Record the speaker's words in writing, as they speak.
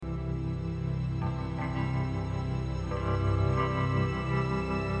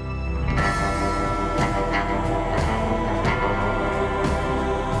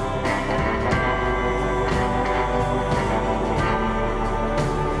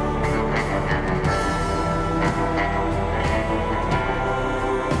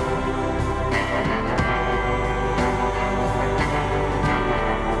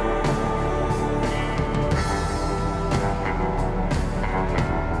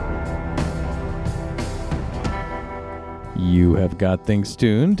You have got things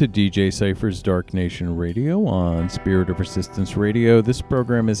tuned to DJ Cypher's Dark Nation Radio on Spirit of Persistence Radio. This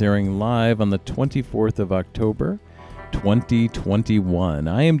program is airing live on the 24th of October, 2021.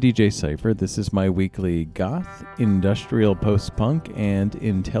 I am DJ Cypher. This is my weekly goth, industrial post-punk, and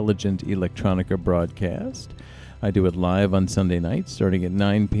intelligent electronica broadcast. I do it live on Sunday nights starting at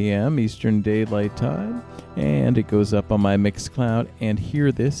 9 p.m. Eastern Daylight Time, and it goes up on my Mixcloud and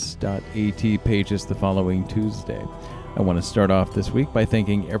hearthis.at pages the following Tuesday. I want to start off this week by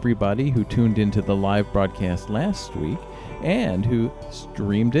thanking everybody who tuned into the live broadcast last week and who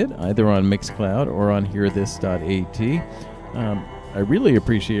streamed it either on Mixcloud or on hearthis.at. I really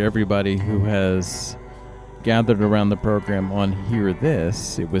appreciate everybody who has gathered around the program on Hear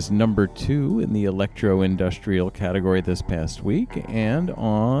This. It was number 2 in the electro-industrial category this past week, and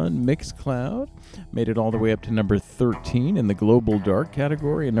on Mixcloud made it all the way up to number 13 in the global dark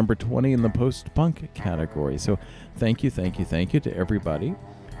category and number 20 in the post-punk category. So thank you to everybody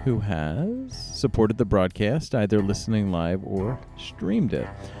who has supported the broadcast, either listening live or streamed it.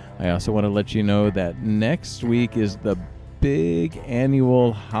 I also want to let you know that next week is the big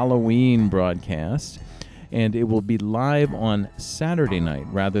annual Halloween broadcast, and it will be live on Saturday night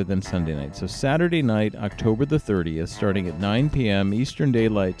rather than Sunday night. So Saturday night, October the 30th, starting at 9 p.m. Eastern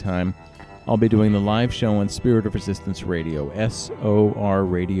Daylight Time, I'll be doing the live show on Spirit of Resistance Radio,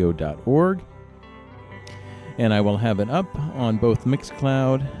 sorradio.org. And I will have it up on both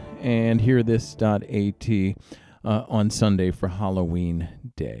Mixcloud and hearthis.at on Sunday for Halloween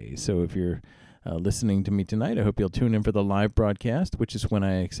Day. So if you're listening to me tonight, I hope you'll tune in for the live broadcast, which is when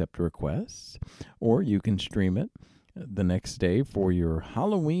I accept requests, or you can stream it the next day for your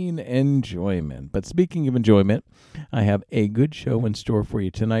Halloween enjoyment. But speaking of enjoyment, I have a good show in store for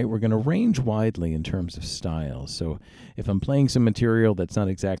you tonight. We're going to range widely in terms of styles. So if I'm playing some material that's not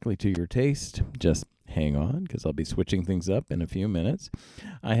exactly to your taste, just hang on, because I'll be switching things up in a few minutes.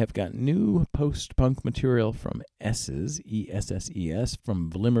 I have got new post-punk material from Esses, E-S-S-E-S,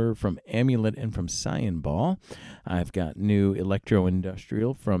 from Vlimmer, from Amulet, and from Cyan Ball. I've got new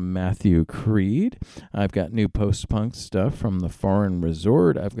electro-industrial from Matthew Creed. I've got new post-punk stuff from The Foreign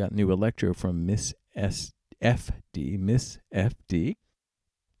Resort. I've got new electro from Miss FD,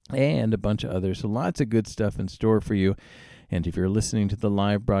 and a bunch of others. So lots of good stuff in store for you. And if you're listening to the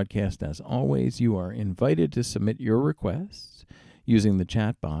live broadcast, as always, you are invited to submit your requests using the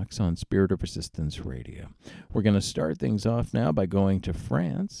chat box on Spirit of Resistance Radio. We're going to start things off now by going to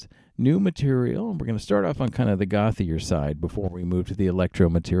France. New material. We're going to start off on kind of the gothier side before we move to the electro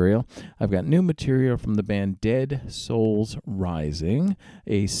material. I've got new material from the band Dead Souls Rising.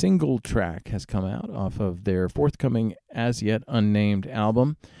 A single track has come out off of their forthcoming as yet unnamed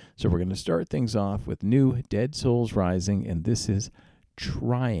album. So we're going to start things off with new Dead Souls Rising, and this is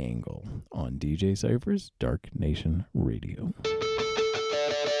Triangle on DJ Cypher's Dark Nation Radio.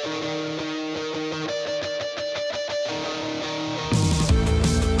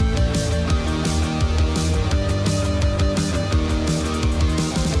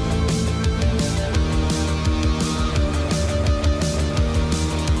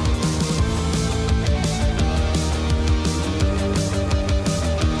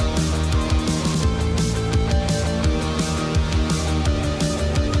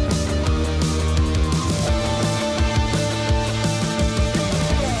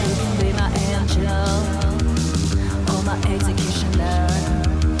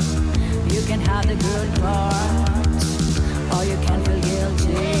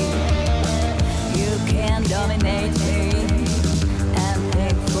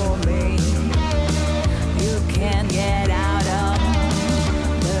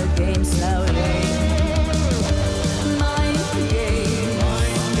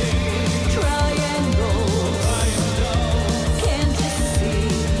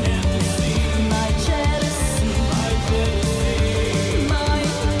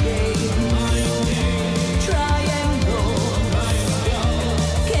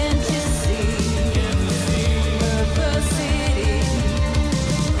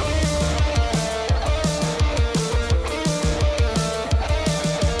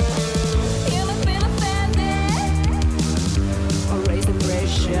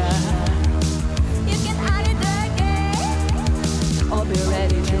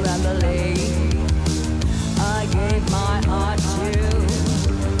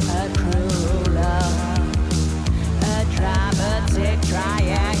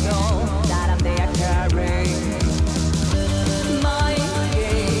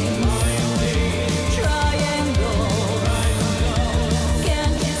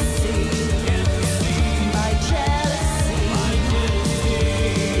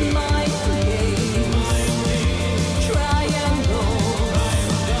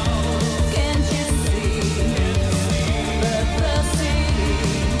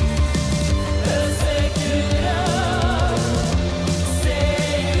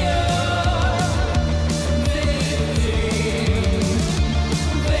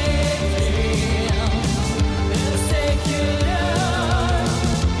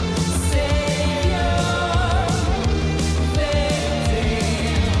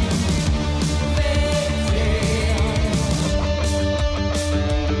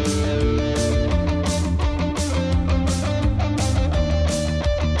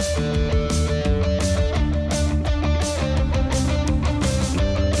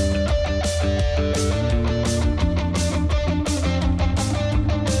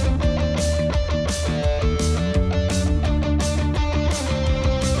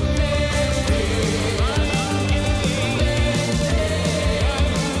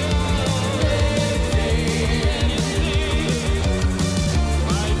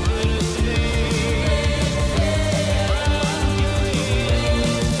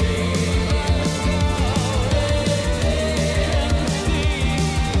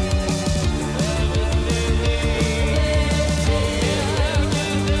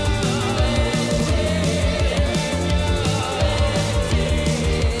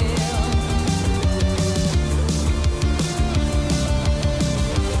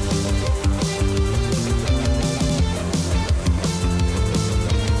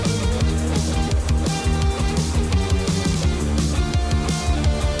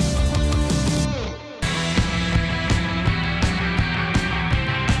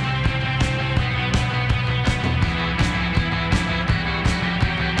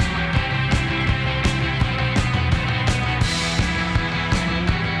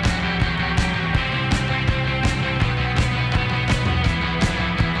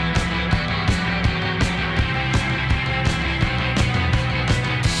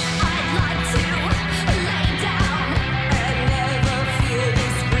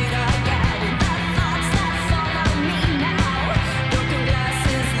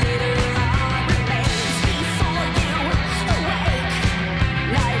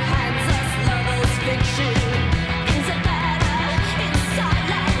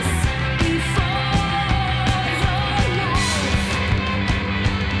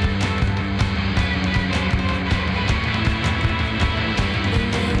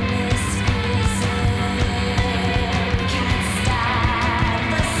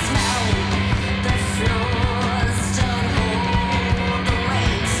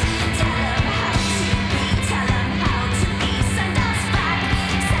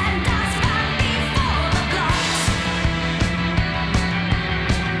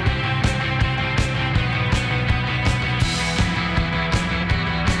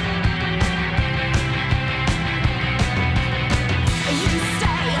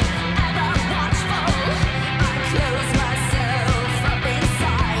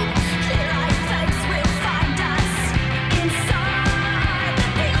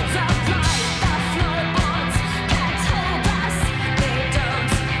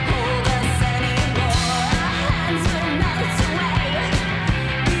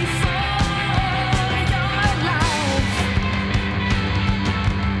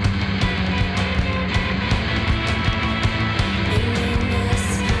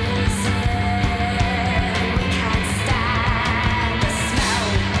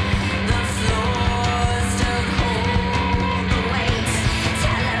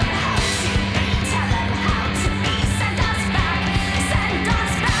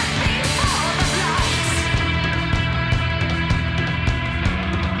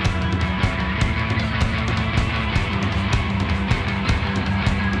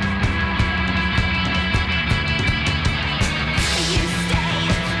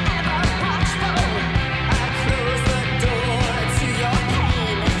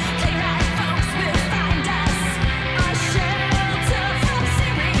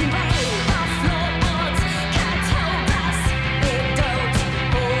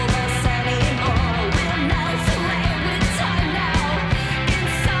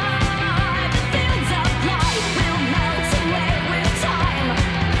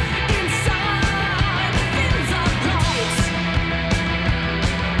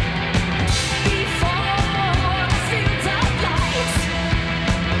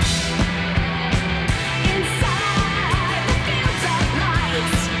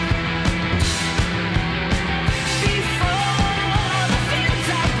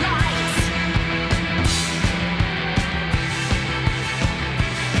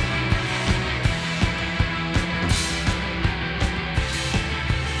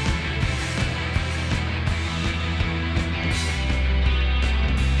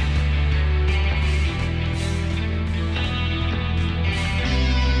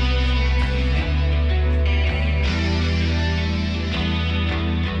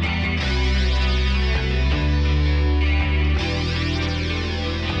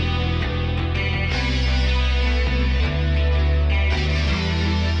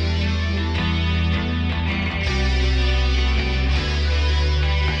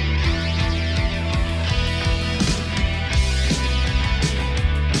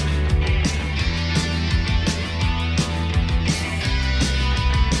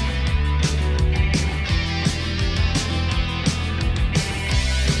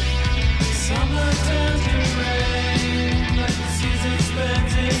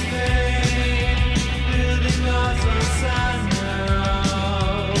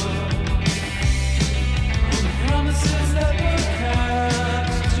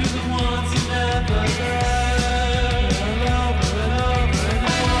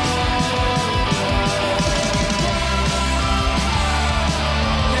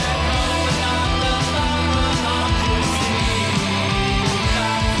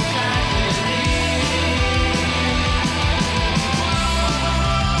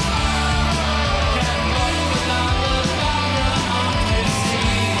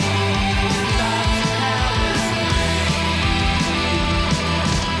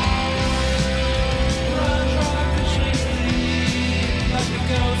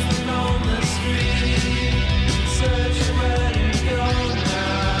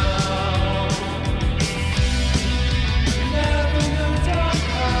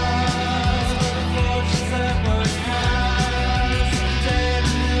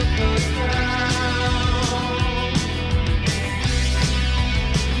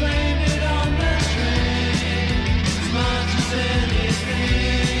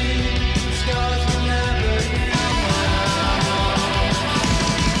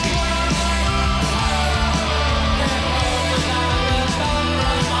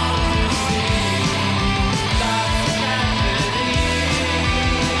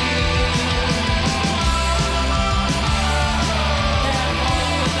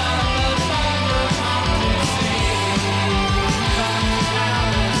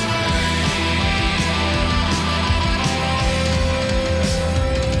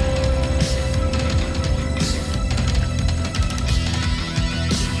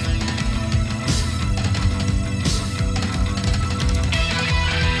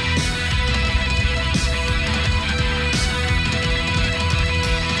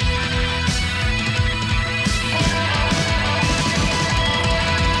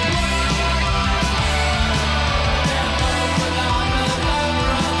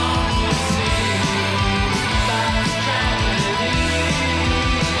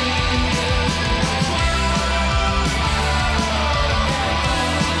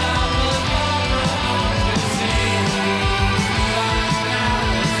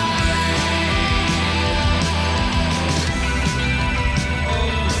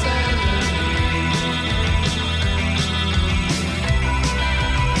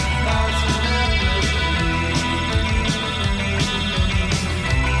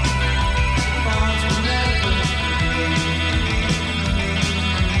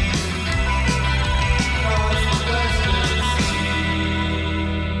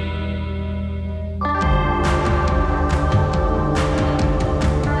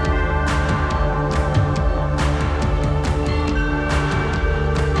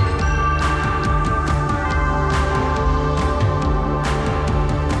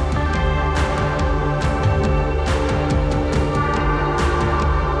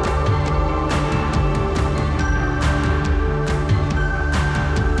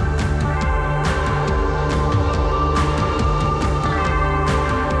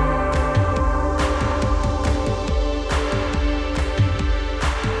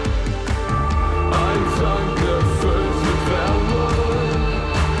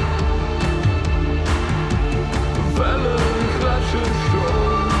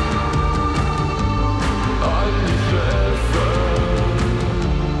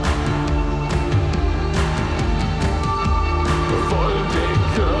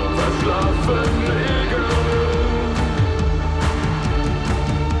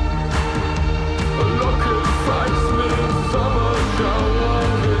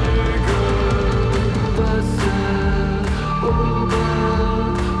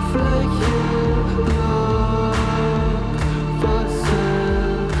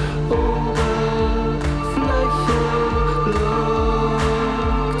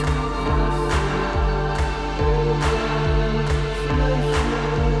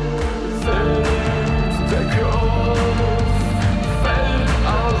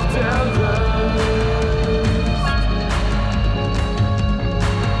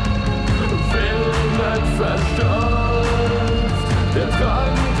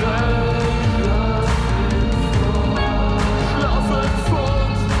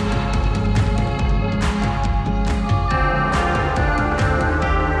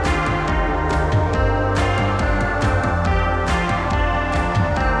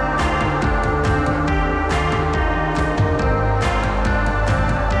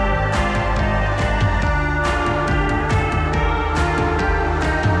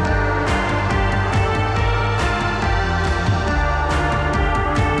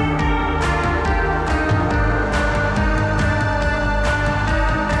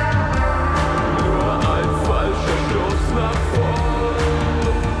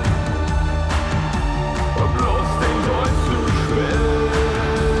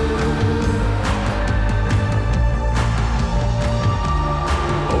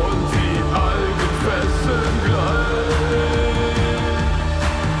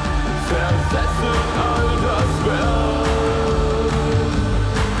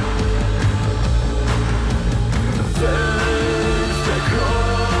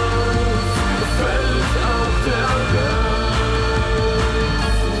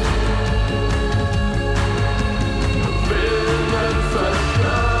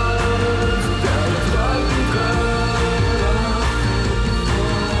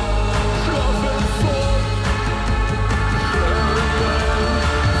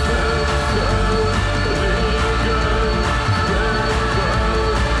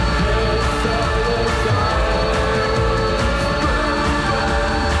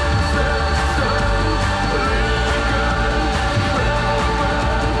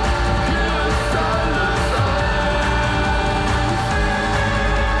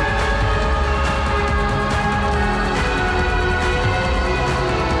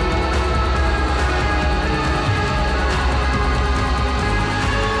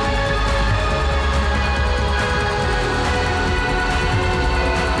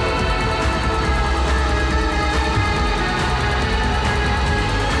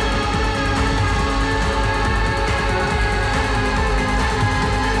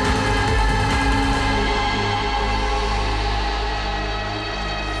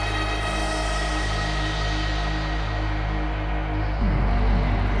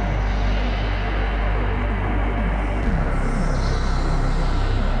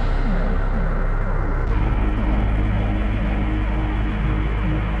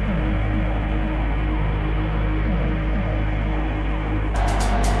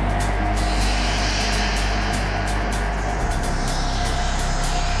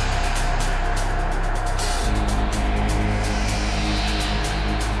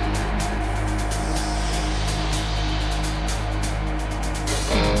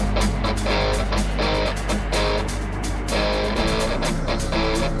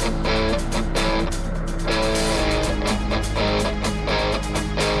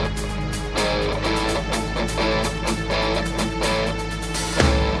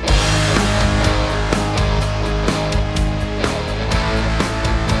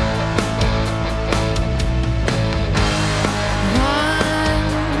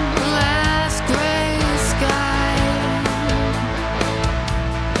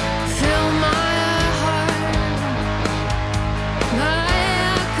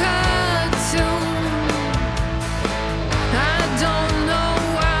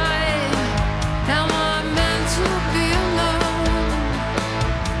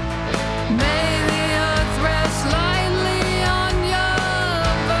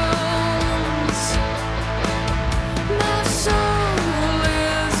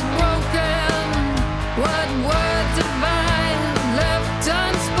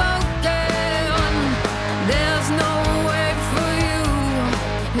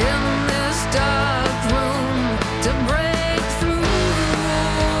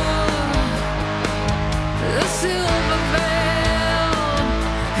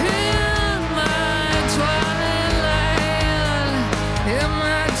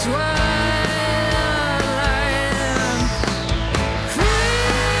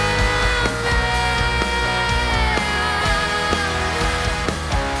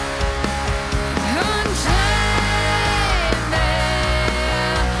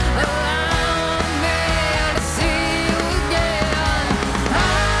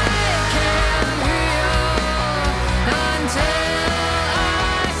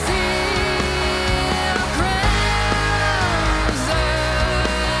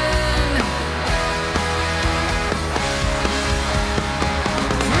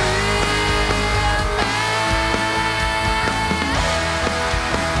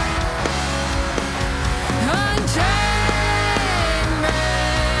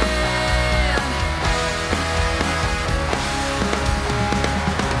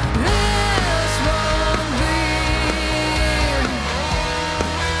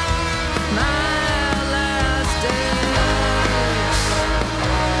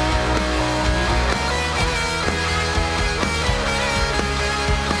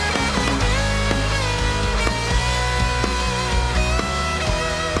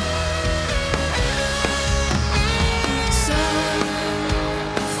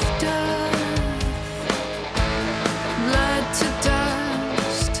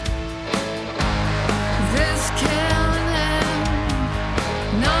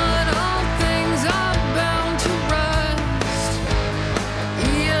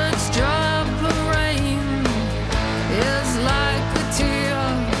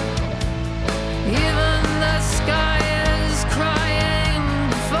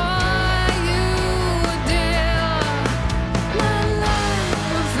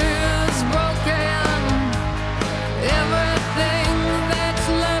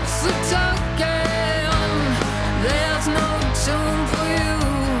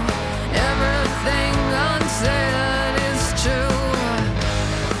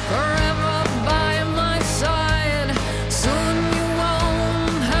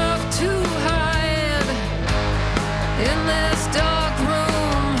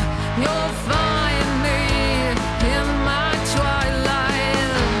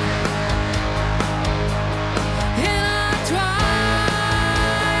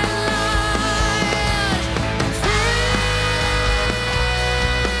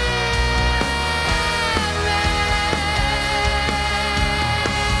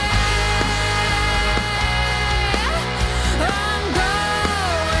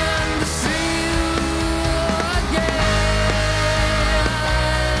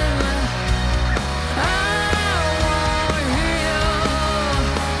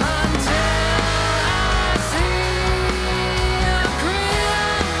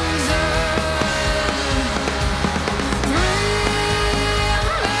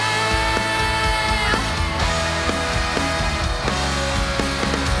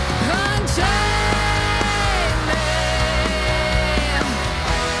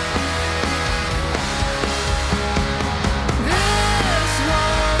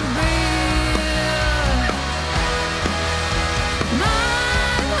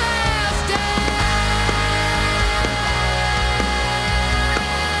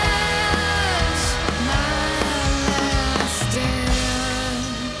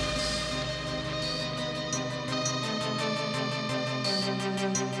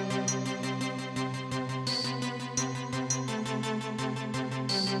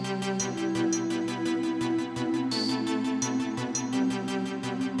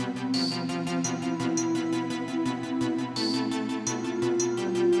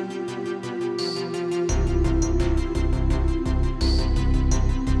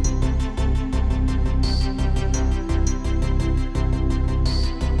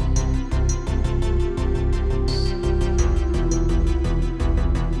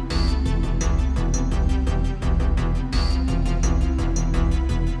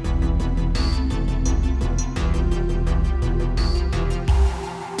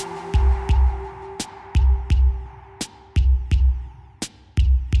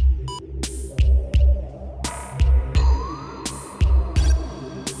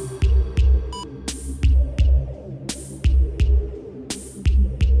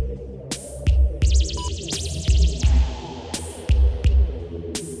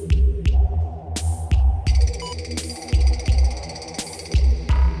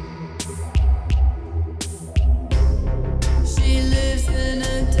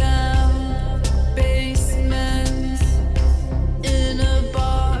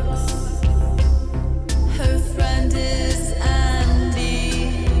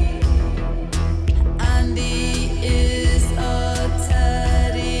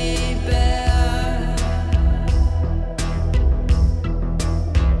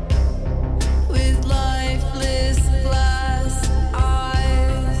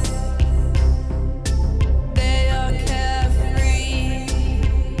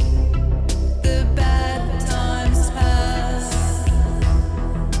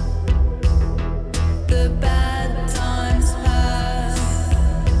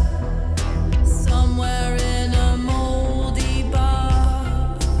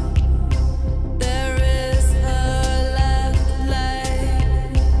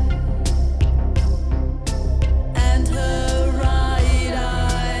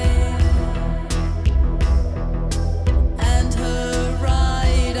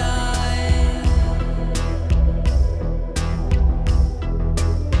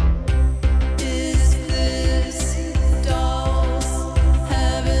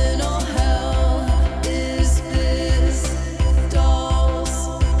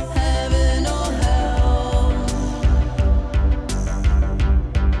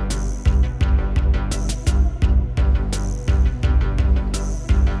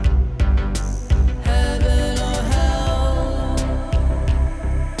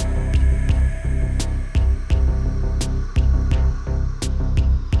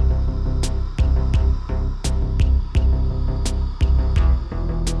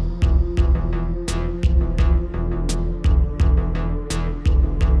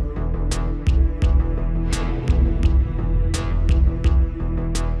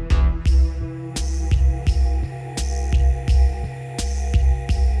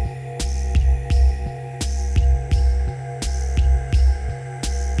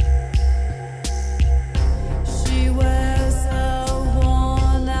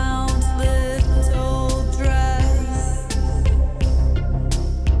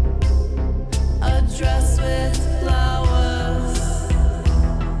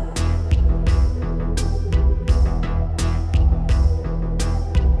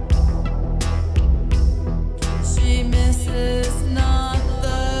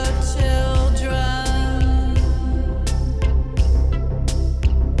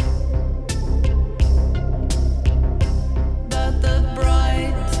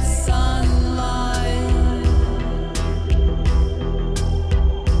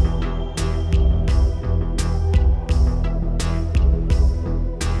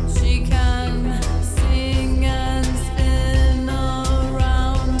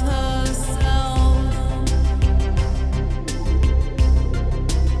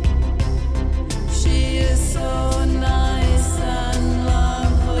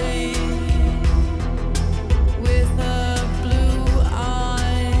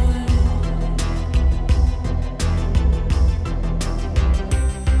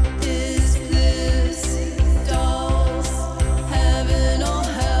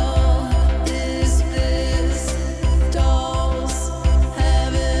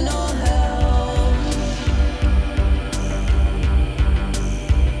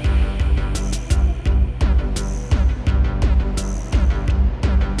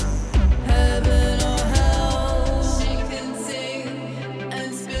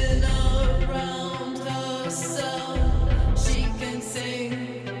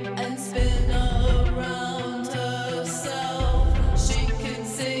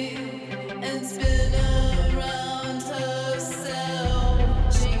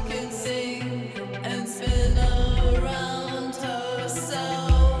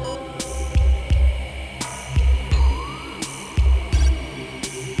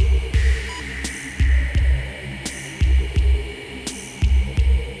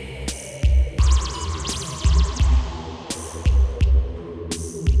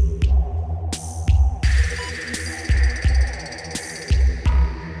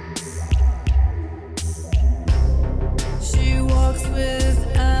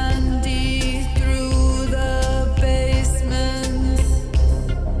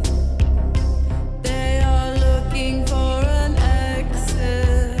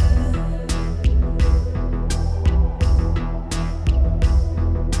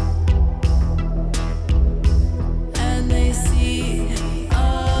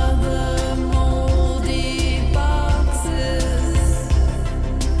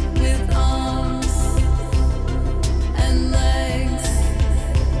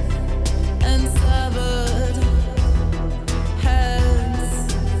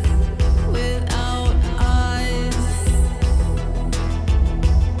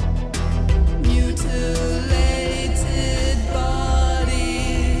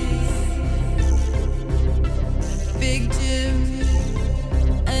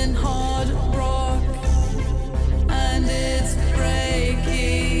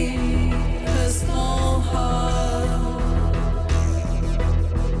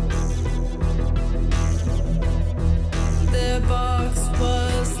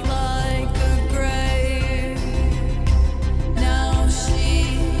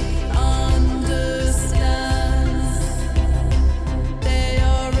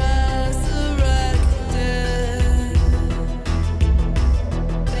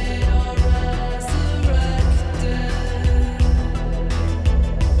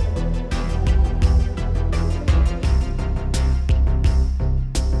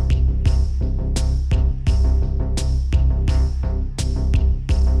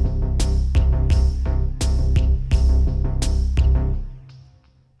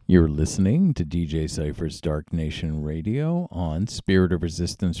 You're listening to DJ Cypher's Dark Nation Radio on Spirit of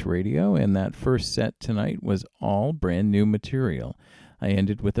Resistance Radio, and that first set tonight was all brand new material. I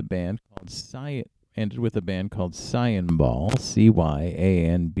ended with a band called Cyan Ball,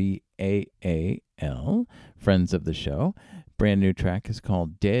 Cyanbaal, friends of the show. Brand new track is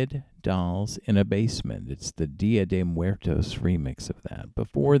called Dead Dolls in a Basement. It's the Dia de Muertos remix of that.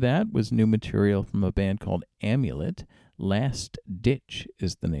 Before that was new material from a band called Amulet. Last Ditch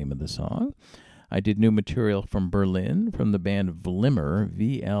is the name of the song. I did new material from Berlin from the band Vlimmer,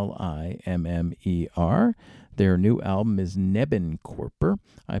 Vlimmer. Their new album is Nebenkorper.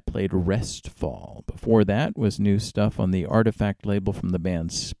 I played Restfall. Before that was new stuff on the Artifact label from the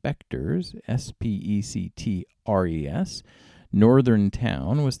band Spectres, Spectres. Northern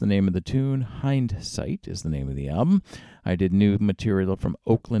Town was the name of the tune. Hindsight is the name of the album. I did new material from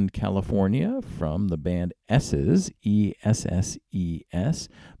Oakland, California, from the band Esses, Esses.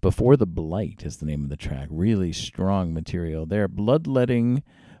 Before the Blight is the name of the track. Really strong material there. Bloodletting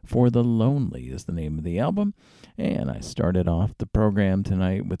for the Lonely is the name of the album. And I started off the program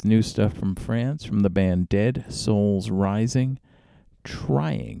tonight with new stuff from France, from the band Dead Souls Rising.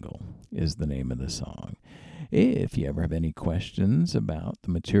 Triangle is the name of the song. If you ever have any questions about the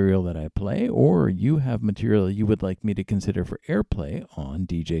material that I play, or you have material you would like me to consider for airplay on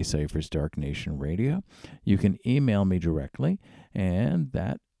DJ Cypher's Dark Nation Radio, you can email me directly, and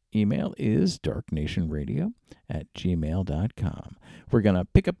that email is darknationradio@gmail.com. We're going to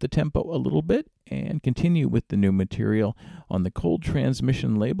pick up the tempo a little bit and continue with the new material. On the Cold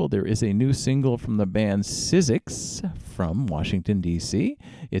Transmission label, there is a new single from the band Syzyx from Washington, D.C.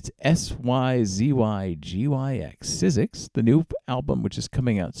 It's Syzygyx. Syzyx. The new album, which is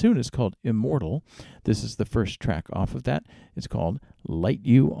coming out soon, is called Immortal. This is the first track off of that. It's called Light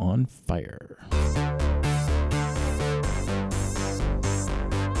You on Fire.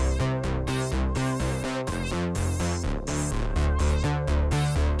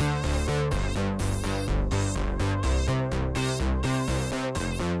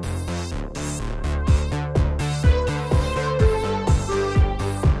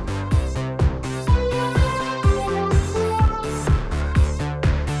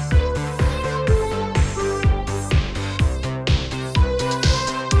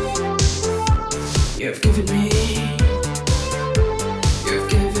 You've given me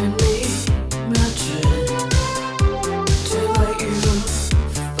magic to light you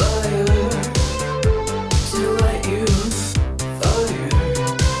fire, to light you fire.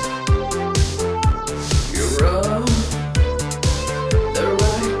 You're wrong, the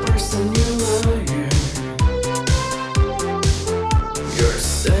right person, you liar. You're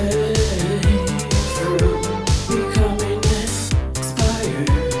safe from becoming expired.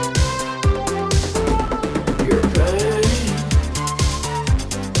 Your pain,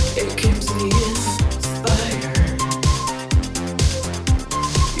 it keeps me inspired.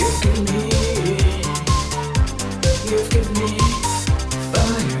 You've given me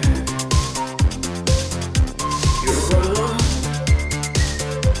fire. You're wrong,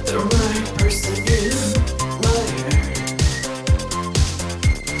 the right person, you liar.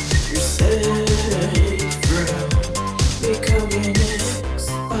 You're safe from becoming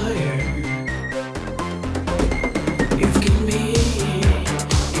expired. You've given me all I need.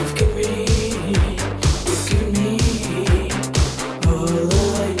 You've given me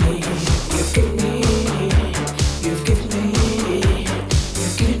all I need. You've given me all I need. You've given me all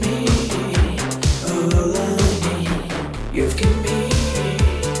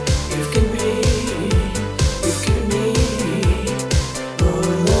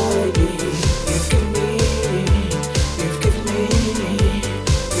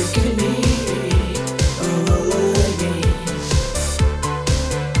I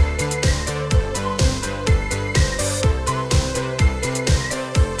need.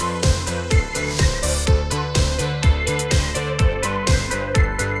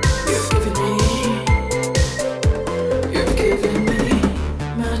 You've given me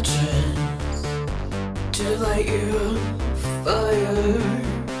magic to light you fire,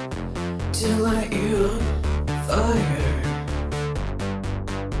 to light you fire.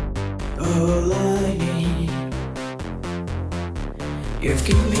 All I need. You've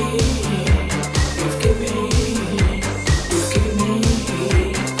given me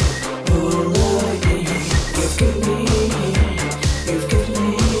all I need.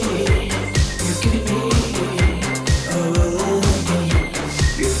 You've given me all I need.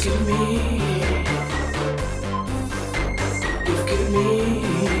 You've given me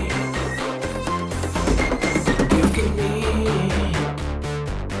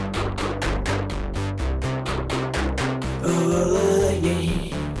all I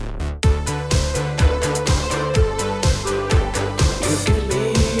need.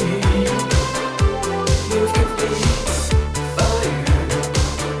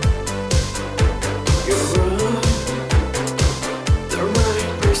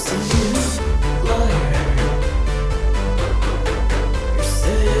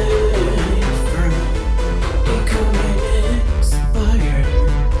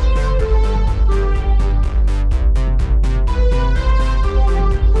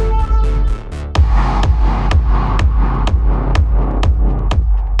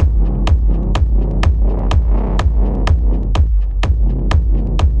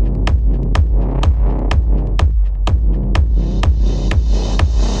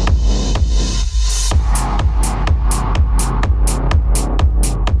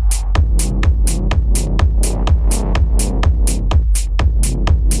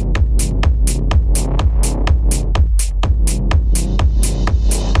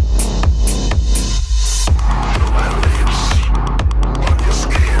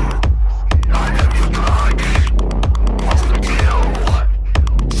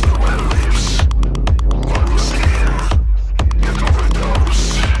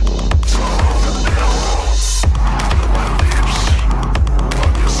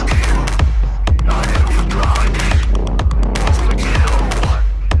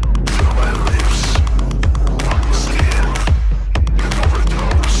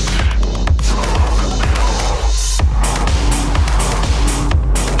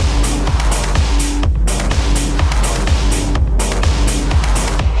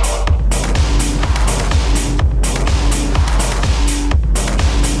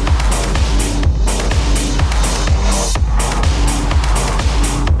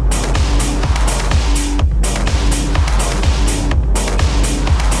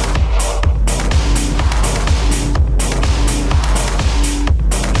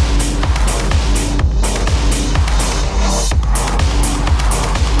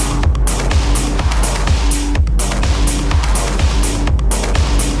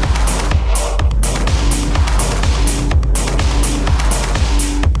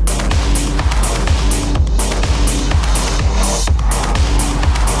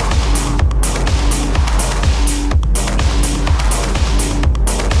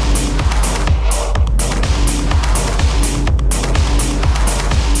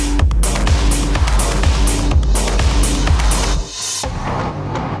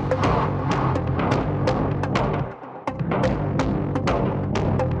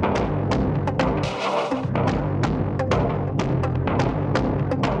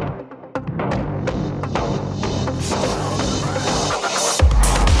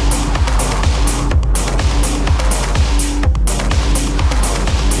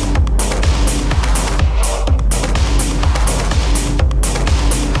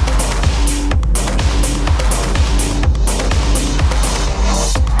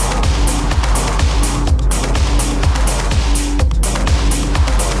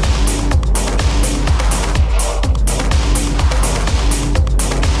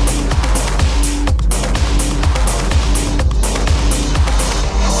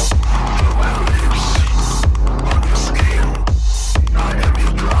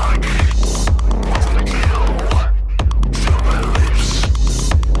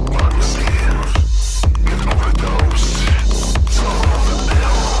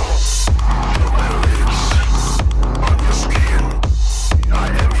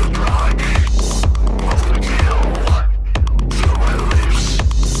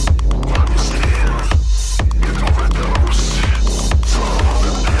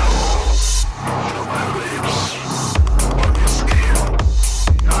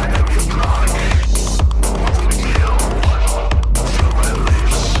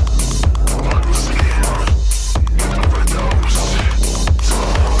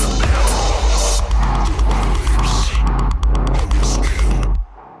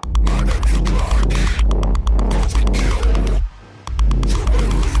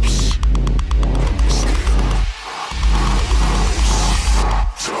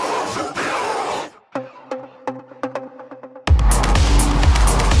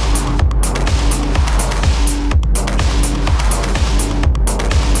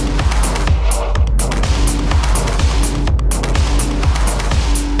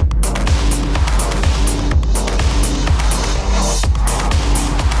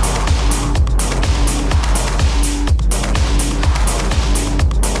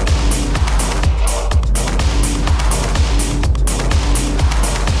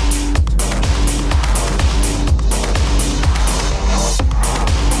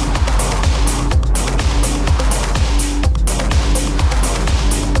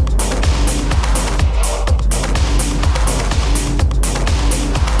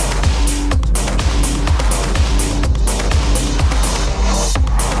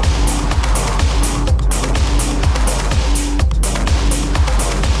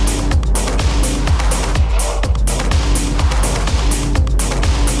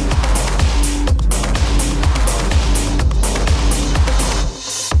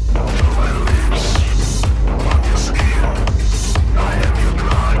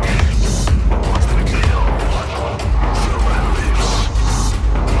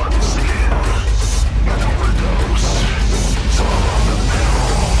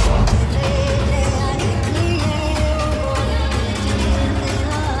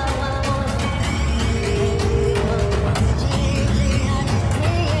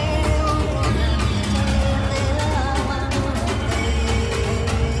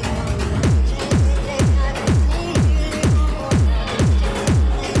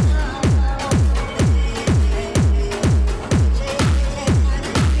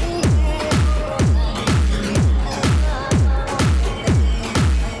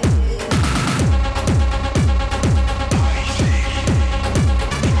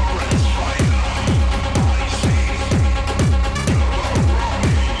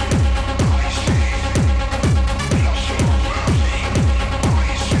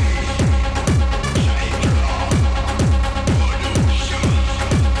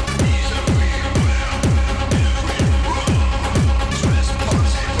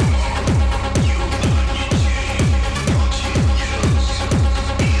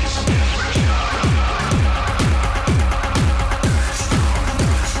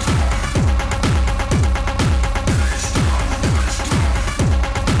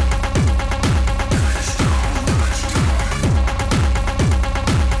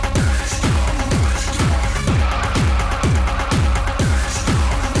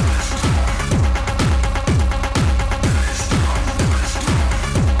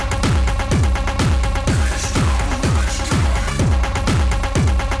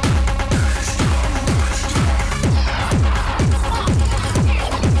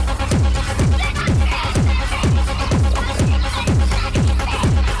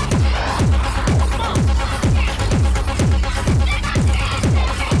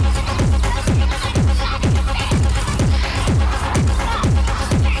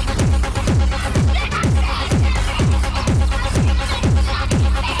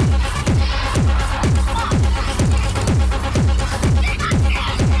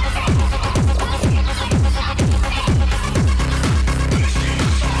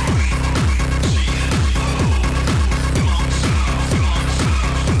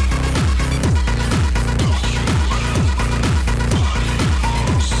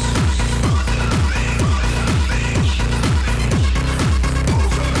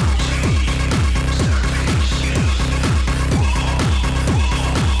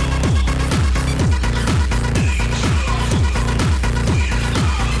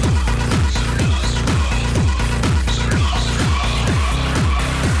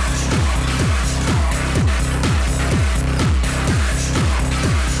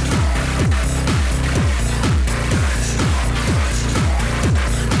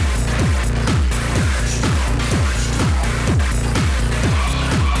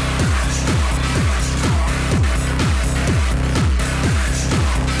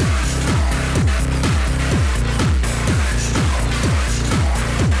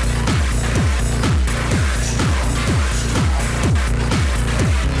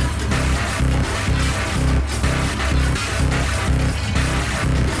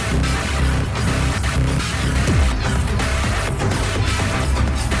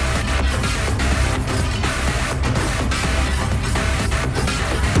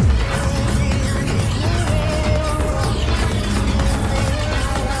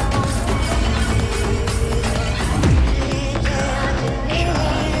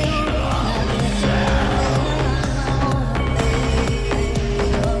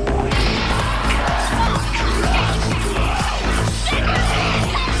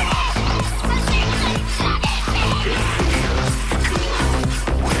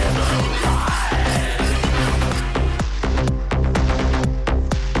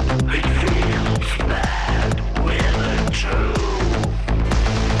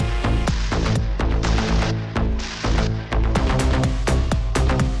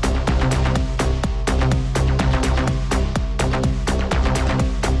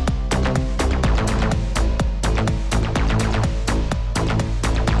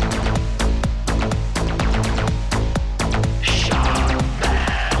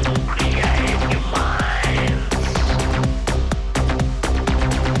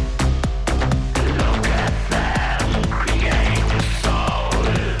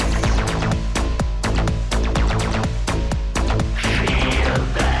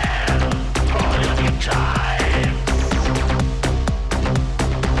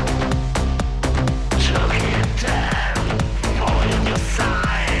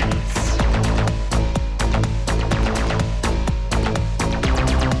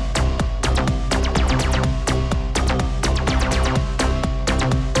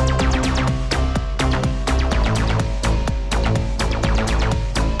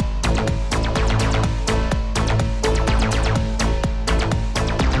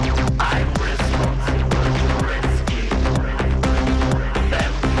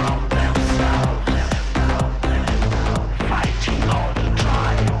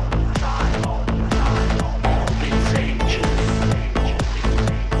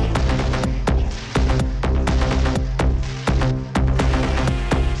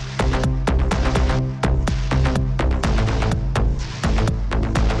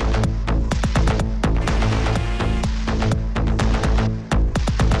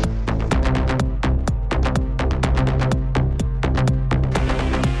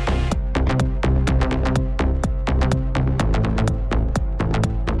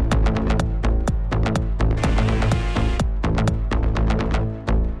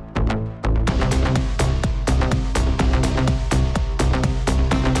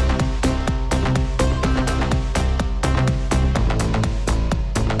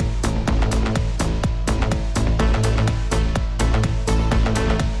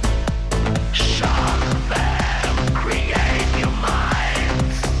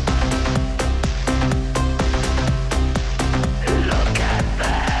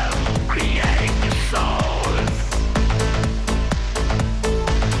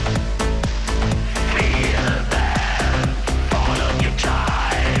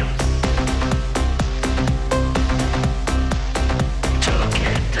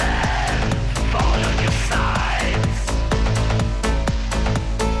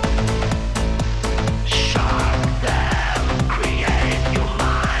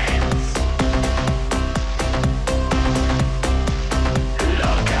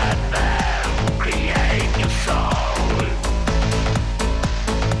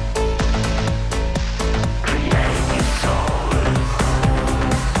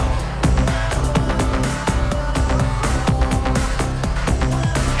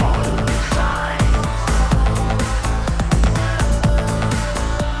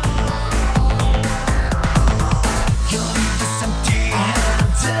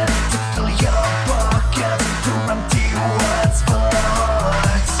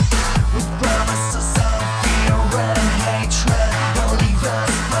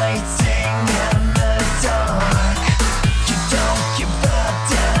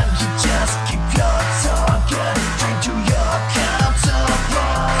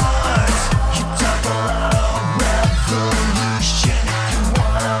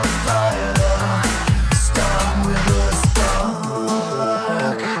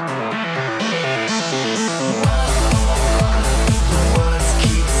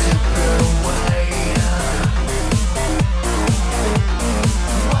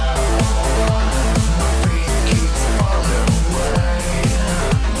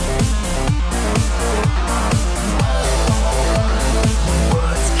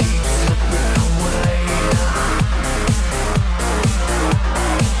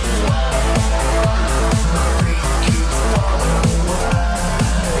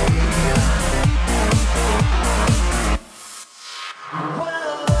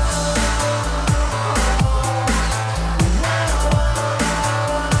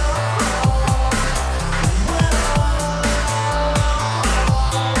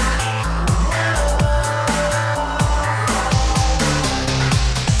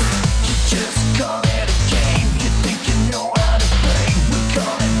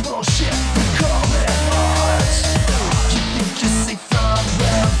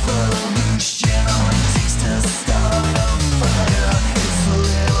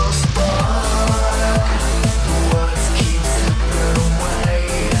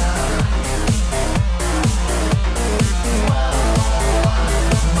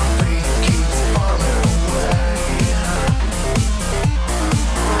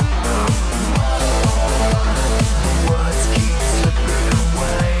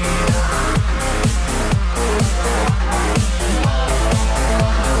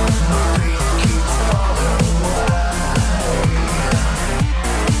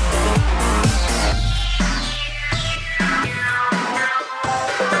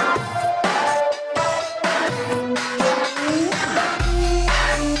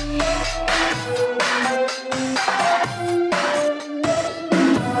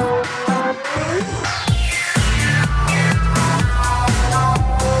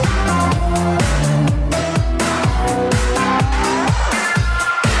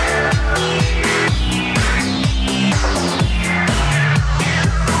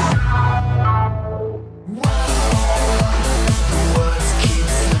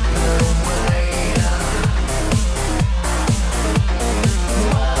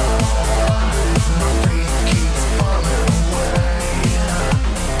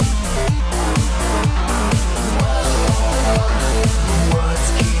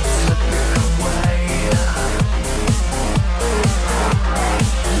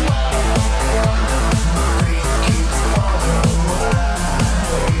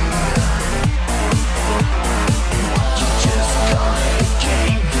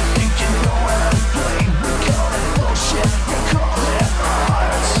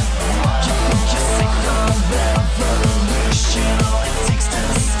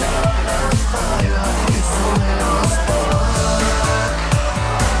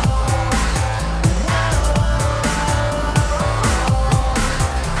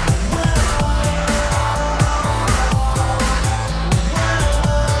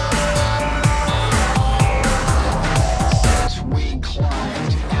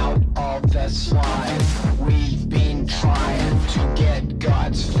 endless line. We've been trying to get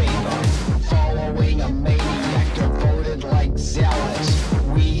God's favor, following a maniac devoted like zealots.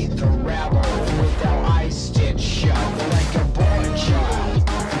 We the rabble with our eyes stitched shut, like a born child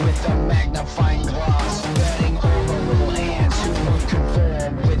with a magnifying glass, betting all the little ants who would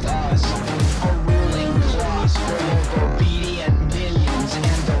conform with us. A ruling class full of obedient minions,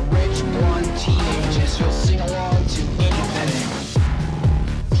 and the rich blonde teenagers who'll sing along to anything.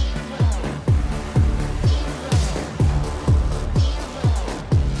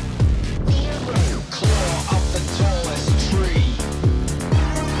 Claw up the tallest tree,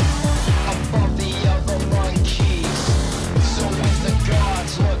 above the other monkeys. So when the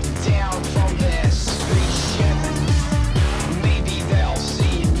gods look down from their spaceship, maybe they'll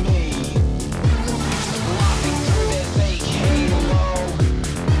see me, laughing through their fake halo,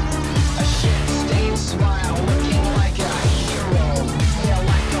 a shit-stained smile, looking like a hero. Their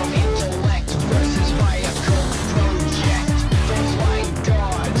lack of intellect versus my occult project. Those lying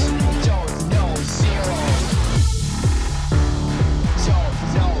gods don't know zero. Don't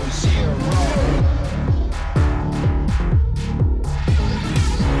know zero.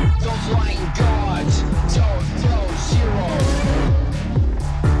 Those lying gods don't know zero.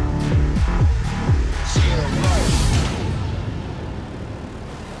 Zero.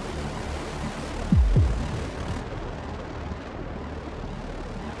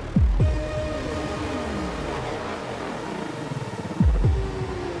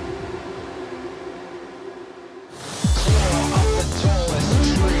 Claw up the tallest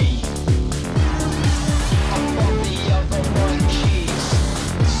tree, above the other monkeys.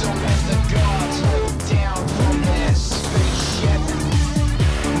 So when the gods look down from their spaceship,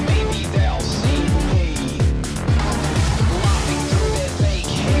 maybe they'll see me, laughing through their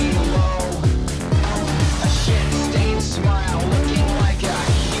fake halo, a shit-stained smile, looking like a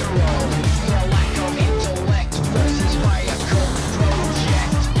hero. Their lack of intellect versus my occult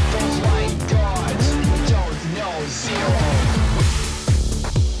project. Those lying gods don't know zero.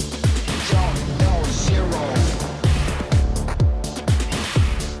 Don't know zero.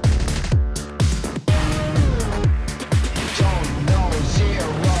 Don't know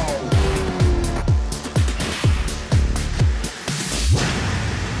zero.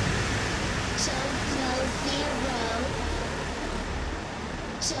 Don't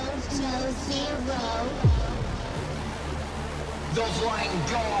know zero. Those lying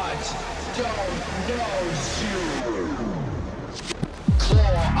gods don't know zero.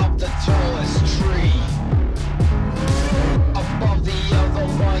 Claw up the tallest tree, above the other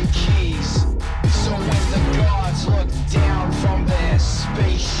monkeys. So when the gods look down from their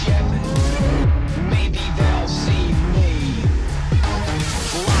spaceship, maybe they'll see me,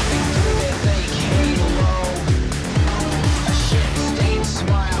 laughing through their fake halo, a shit-stained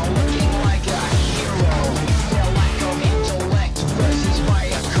smile, looking like a hero. Their lack of intellect versus my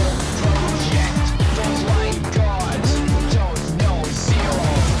occult project. Those lying gods don't know zero.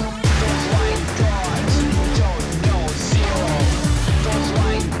 Those lying gods don't know zero. Those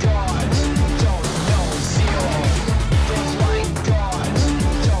lying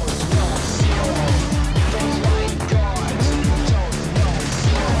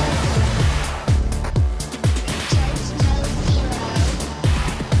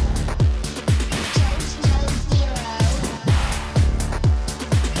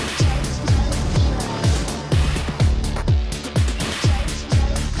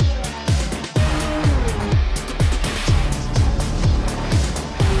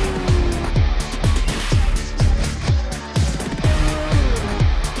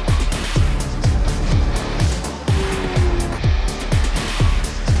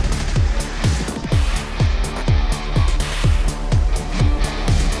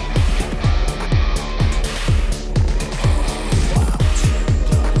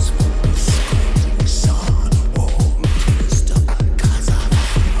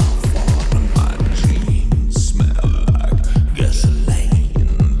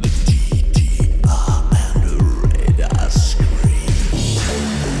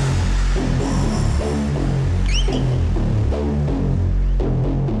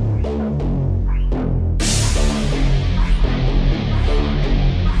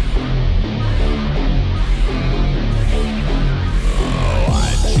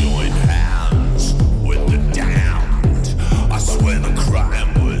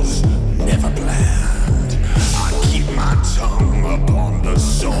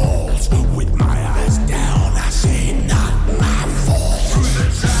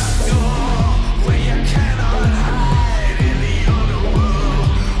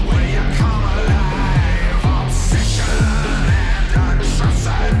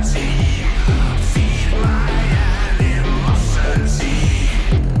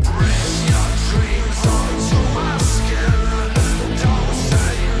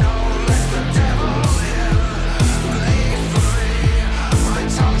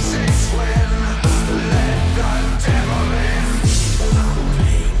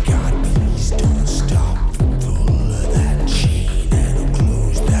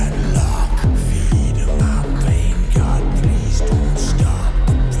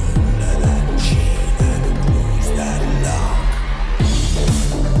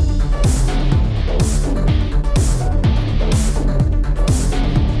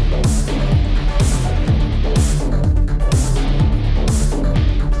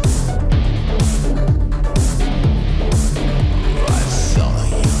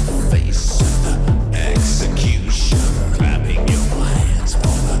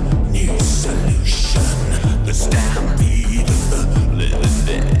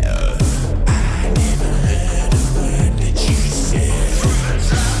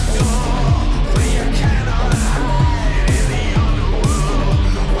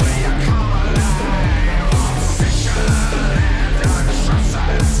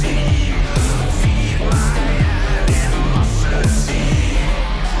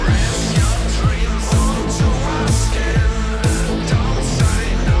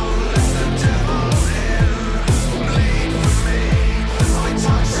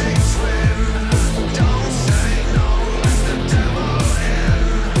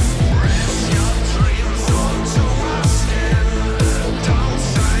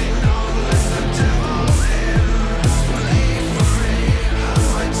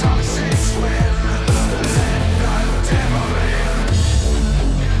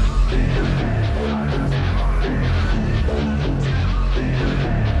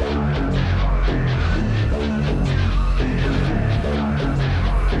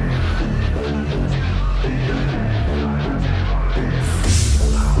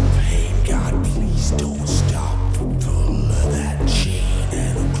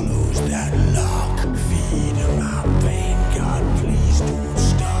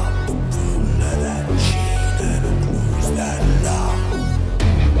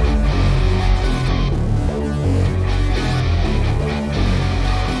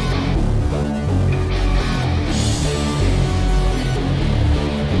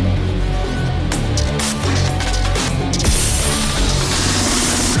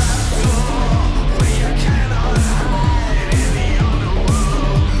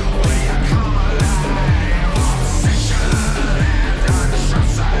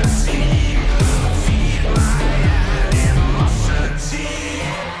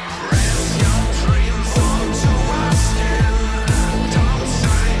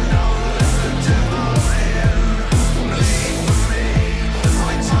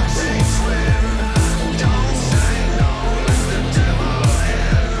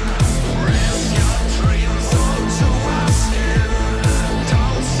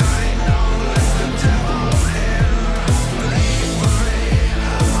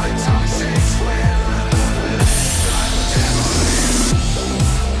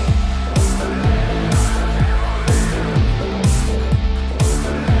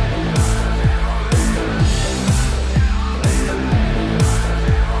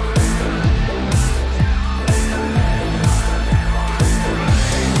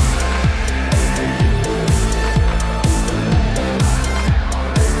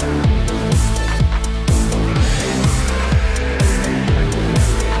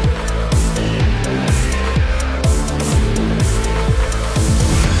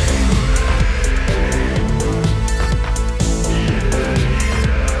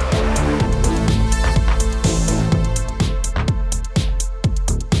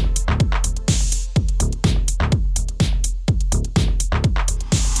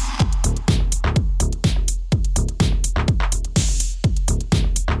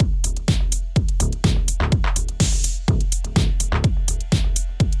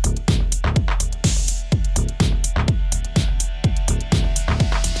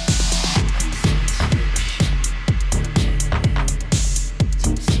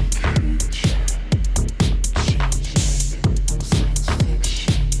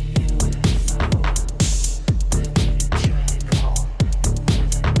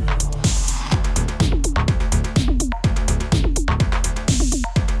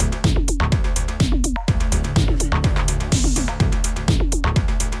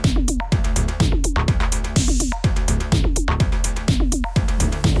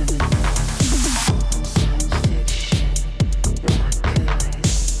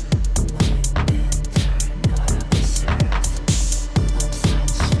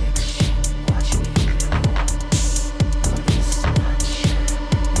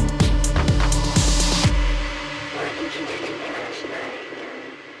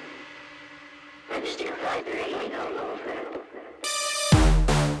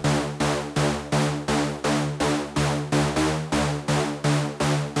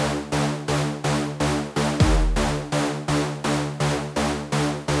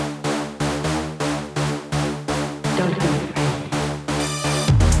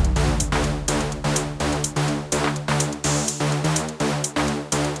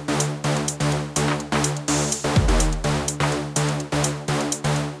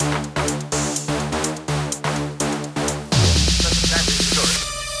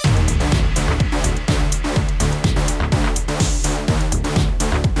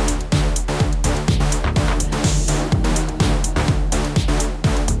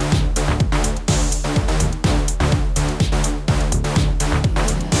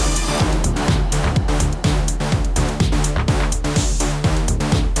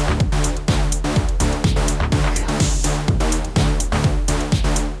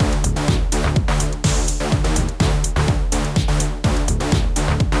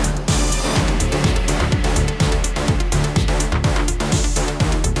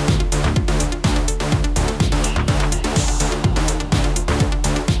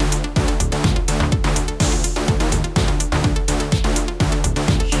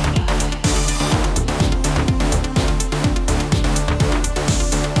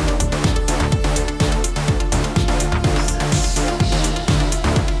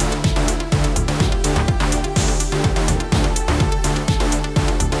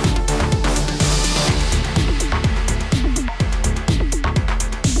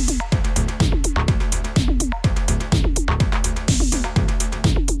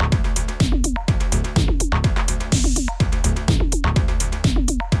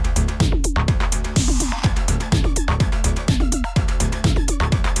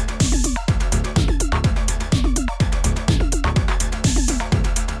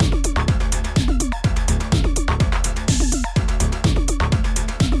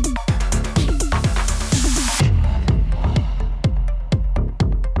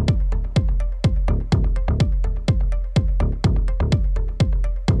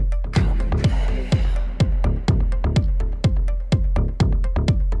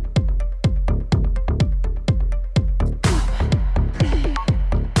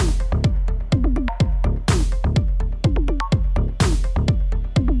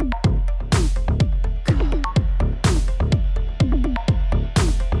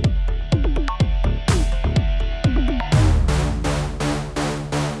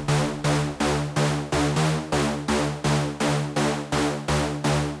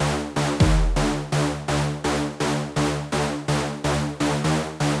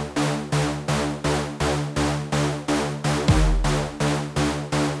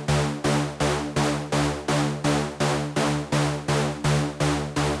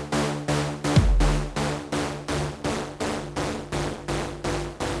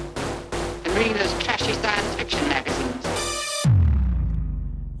readers trashy science fiction magazines.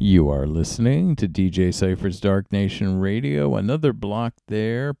 You are listening to DJ Cypher's Dark Nation Radio. Another block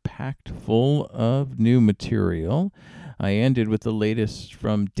there, packed full of new material. I ended with the latest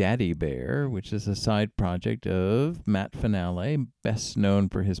from Daddy Bear, which is a side project of Matt Finale, best known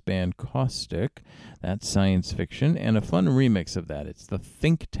for his band Caustic. That's science fiction, and a fun remix of that. It's the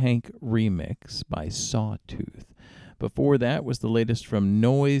Think Tank remix by Sawtooth. Before that was the latest from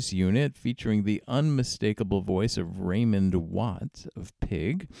Noise Unit, featuring the unmistakable voice of Raymond Watt of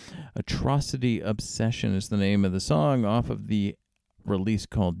Pig. Atrocity Obsession is the name of the song off of the release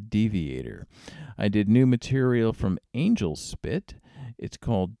called Deviator. I did new material from Angel Spit. It's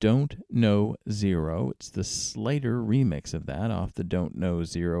called Don't Know Zero. It's the Slider remix of that off the Don't Know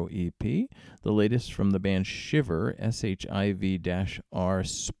Zero EP. The latest from the band Shiver, SHIV-R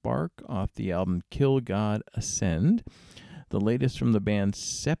Spark, off the album Kill God Ascend. The latest from the band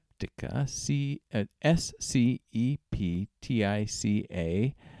Septica, SCEPTICA.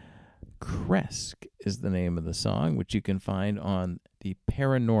 Kresk is the name of the song, which you can find on the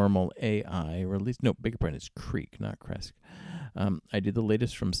Paranormal AI release. No, bigger pardon, it's Creek, not Kresk. I did the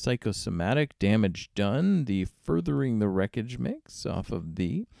latest from Psychosomatic, Damage Done, the Furthering the Wreckage mix off of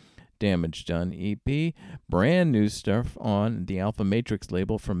the Damage Done EP. Brand new stuff on the Alpha Matrix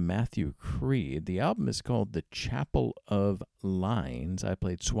label from Matthew Creed. The album is called The Chapel of Lines. I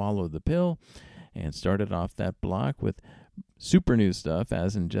played Swallow the Pill and started off that block with super new stuff,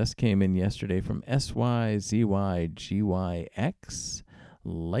 as in just came in yesterday from SYZYGYX.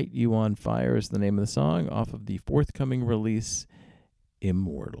 Light You on Fire is the name of the song off of the forthcoming release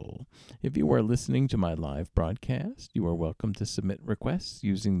Immortal. If you are listening to my live broadcast, you are welcome to submit requests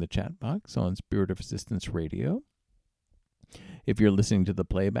using the chat box on Spirit of Resistance Radio. If you're listening to the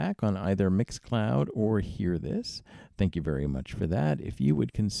playback on either Mixcloud or Hear This, thank you very much for that. If you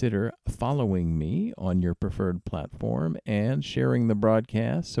would consider following me on your preferred platform and sharing the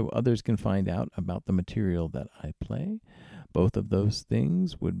broadcast so others can find out about the material that I play, both of those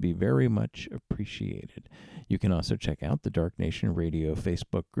things would be very much appreciated. You can also check out the Dark Nation Radio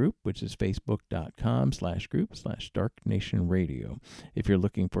Facebook group, which is facebook.com/group/Dark Nation Radio. If you're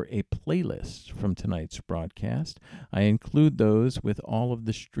looking for a playlist from tonight's broadcast, I include those with all of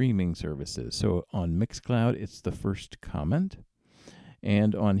the streaming services. So on Mixcloud, it's the first comment.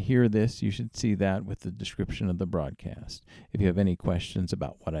 And on Hear This, you should see that with the description of the broadcast. If you have any questions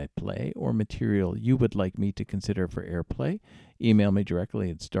about what I play or material you would like me to consider for airplay, email me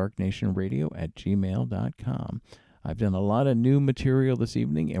directly at starknationradio@gmail.com. I've done a lot of new material this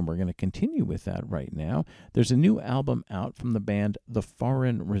evening, and we're going to continue with that right now. There's a new album out from the band The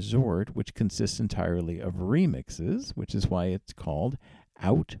Foreign Resort, which consists entirely of remixes, which is why it's called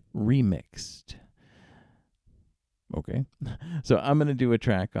Out Remixed. Okay, so I'm going to do a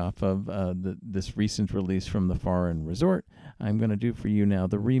track off of this recent release from The Foreign Resort. I'm going to do for you now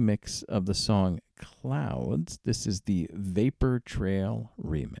the remix of the song Clouds. This is the Vapor Trail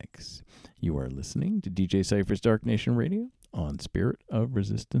remix. You are listening to DJ Cypher's Dark Nation Radio on Spirit of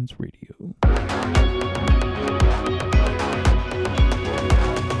Resistance Radio.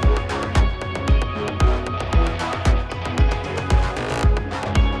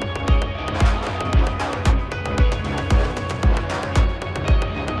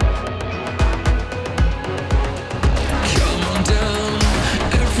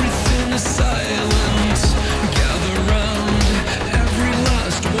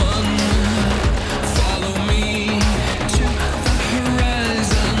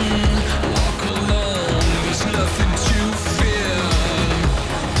 Nothing to fear.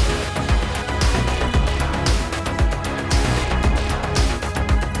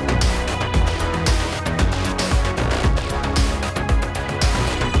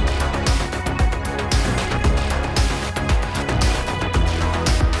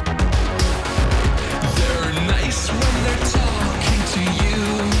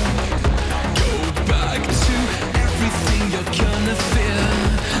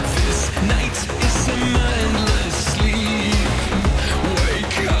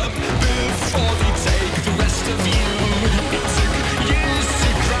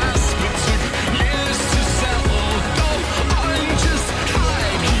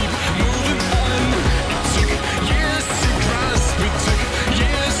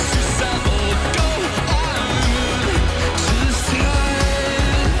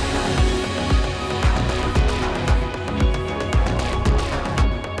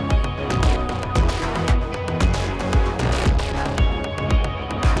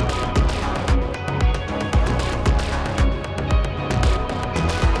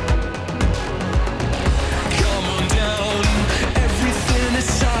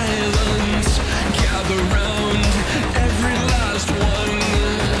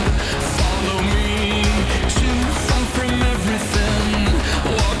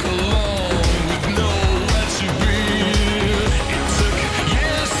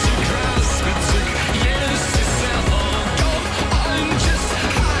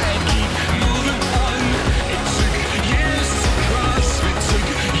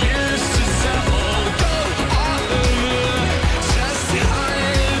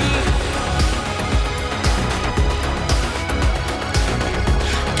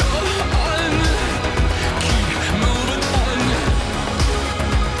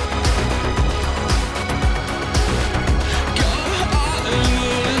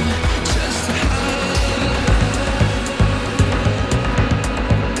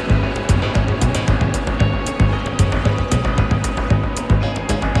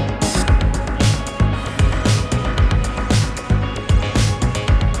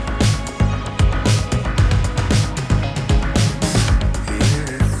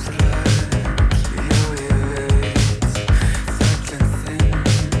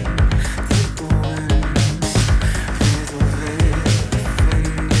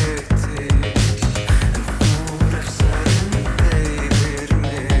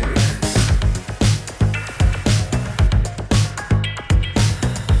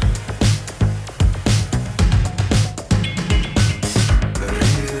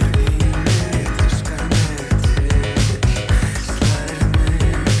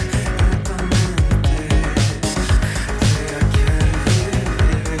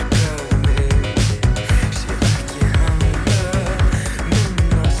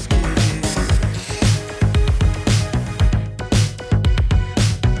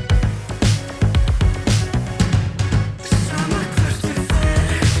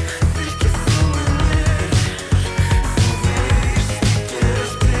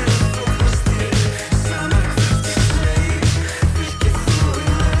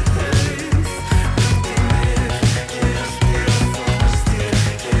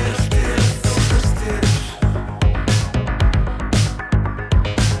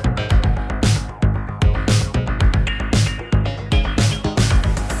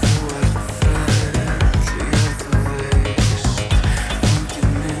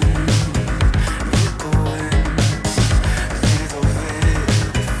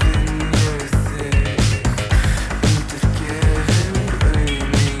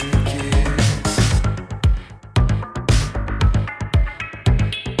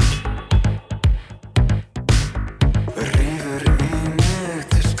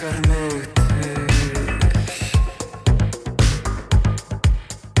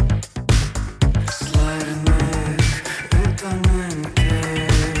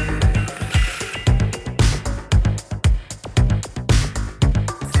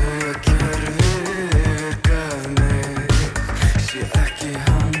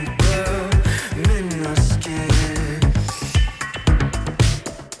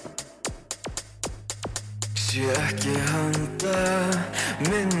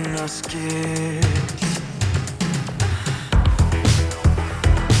 minnas geht.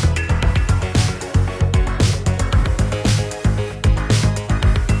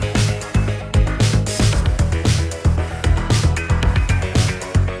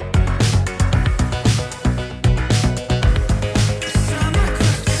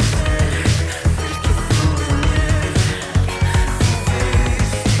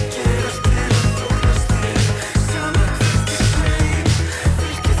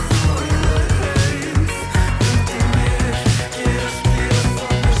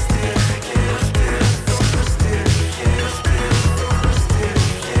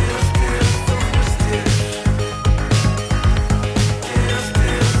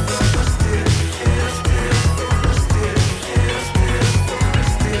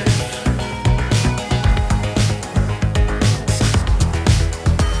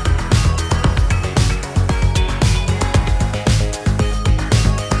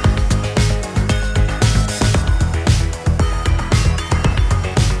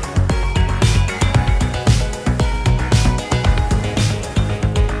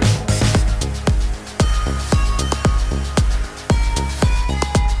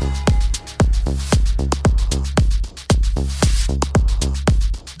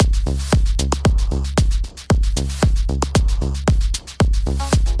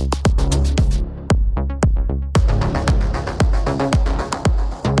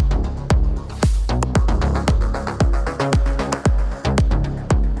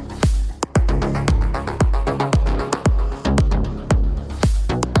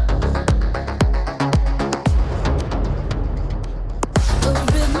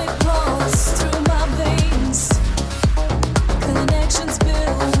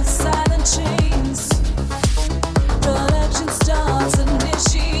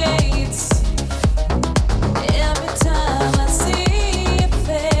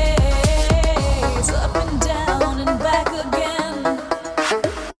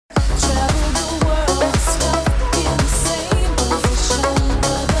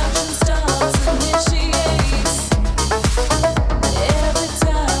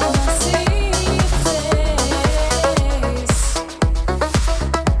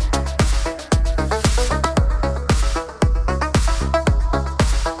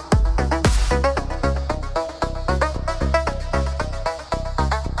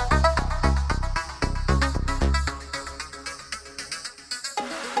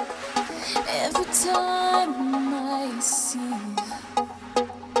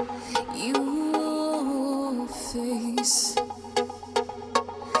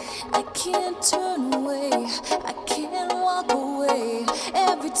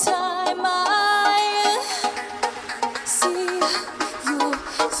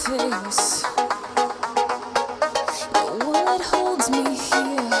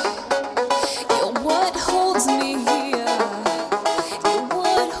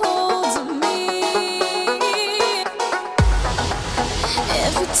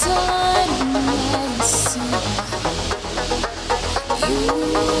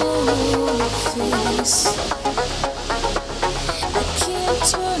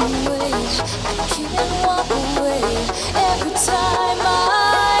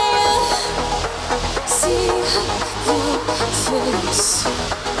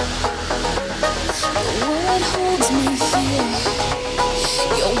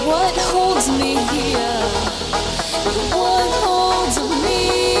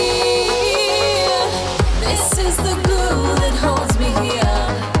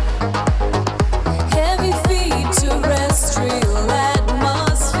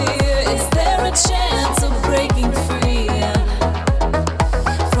 Chance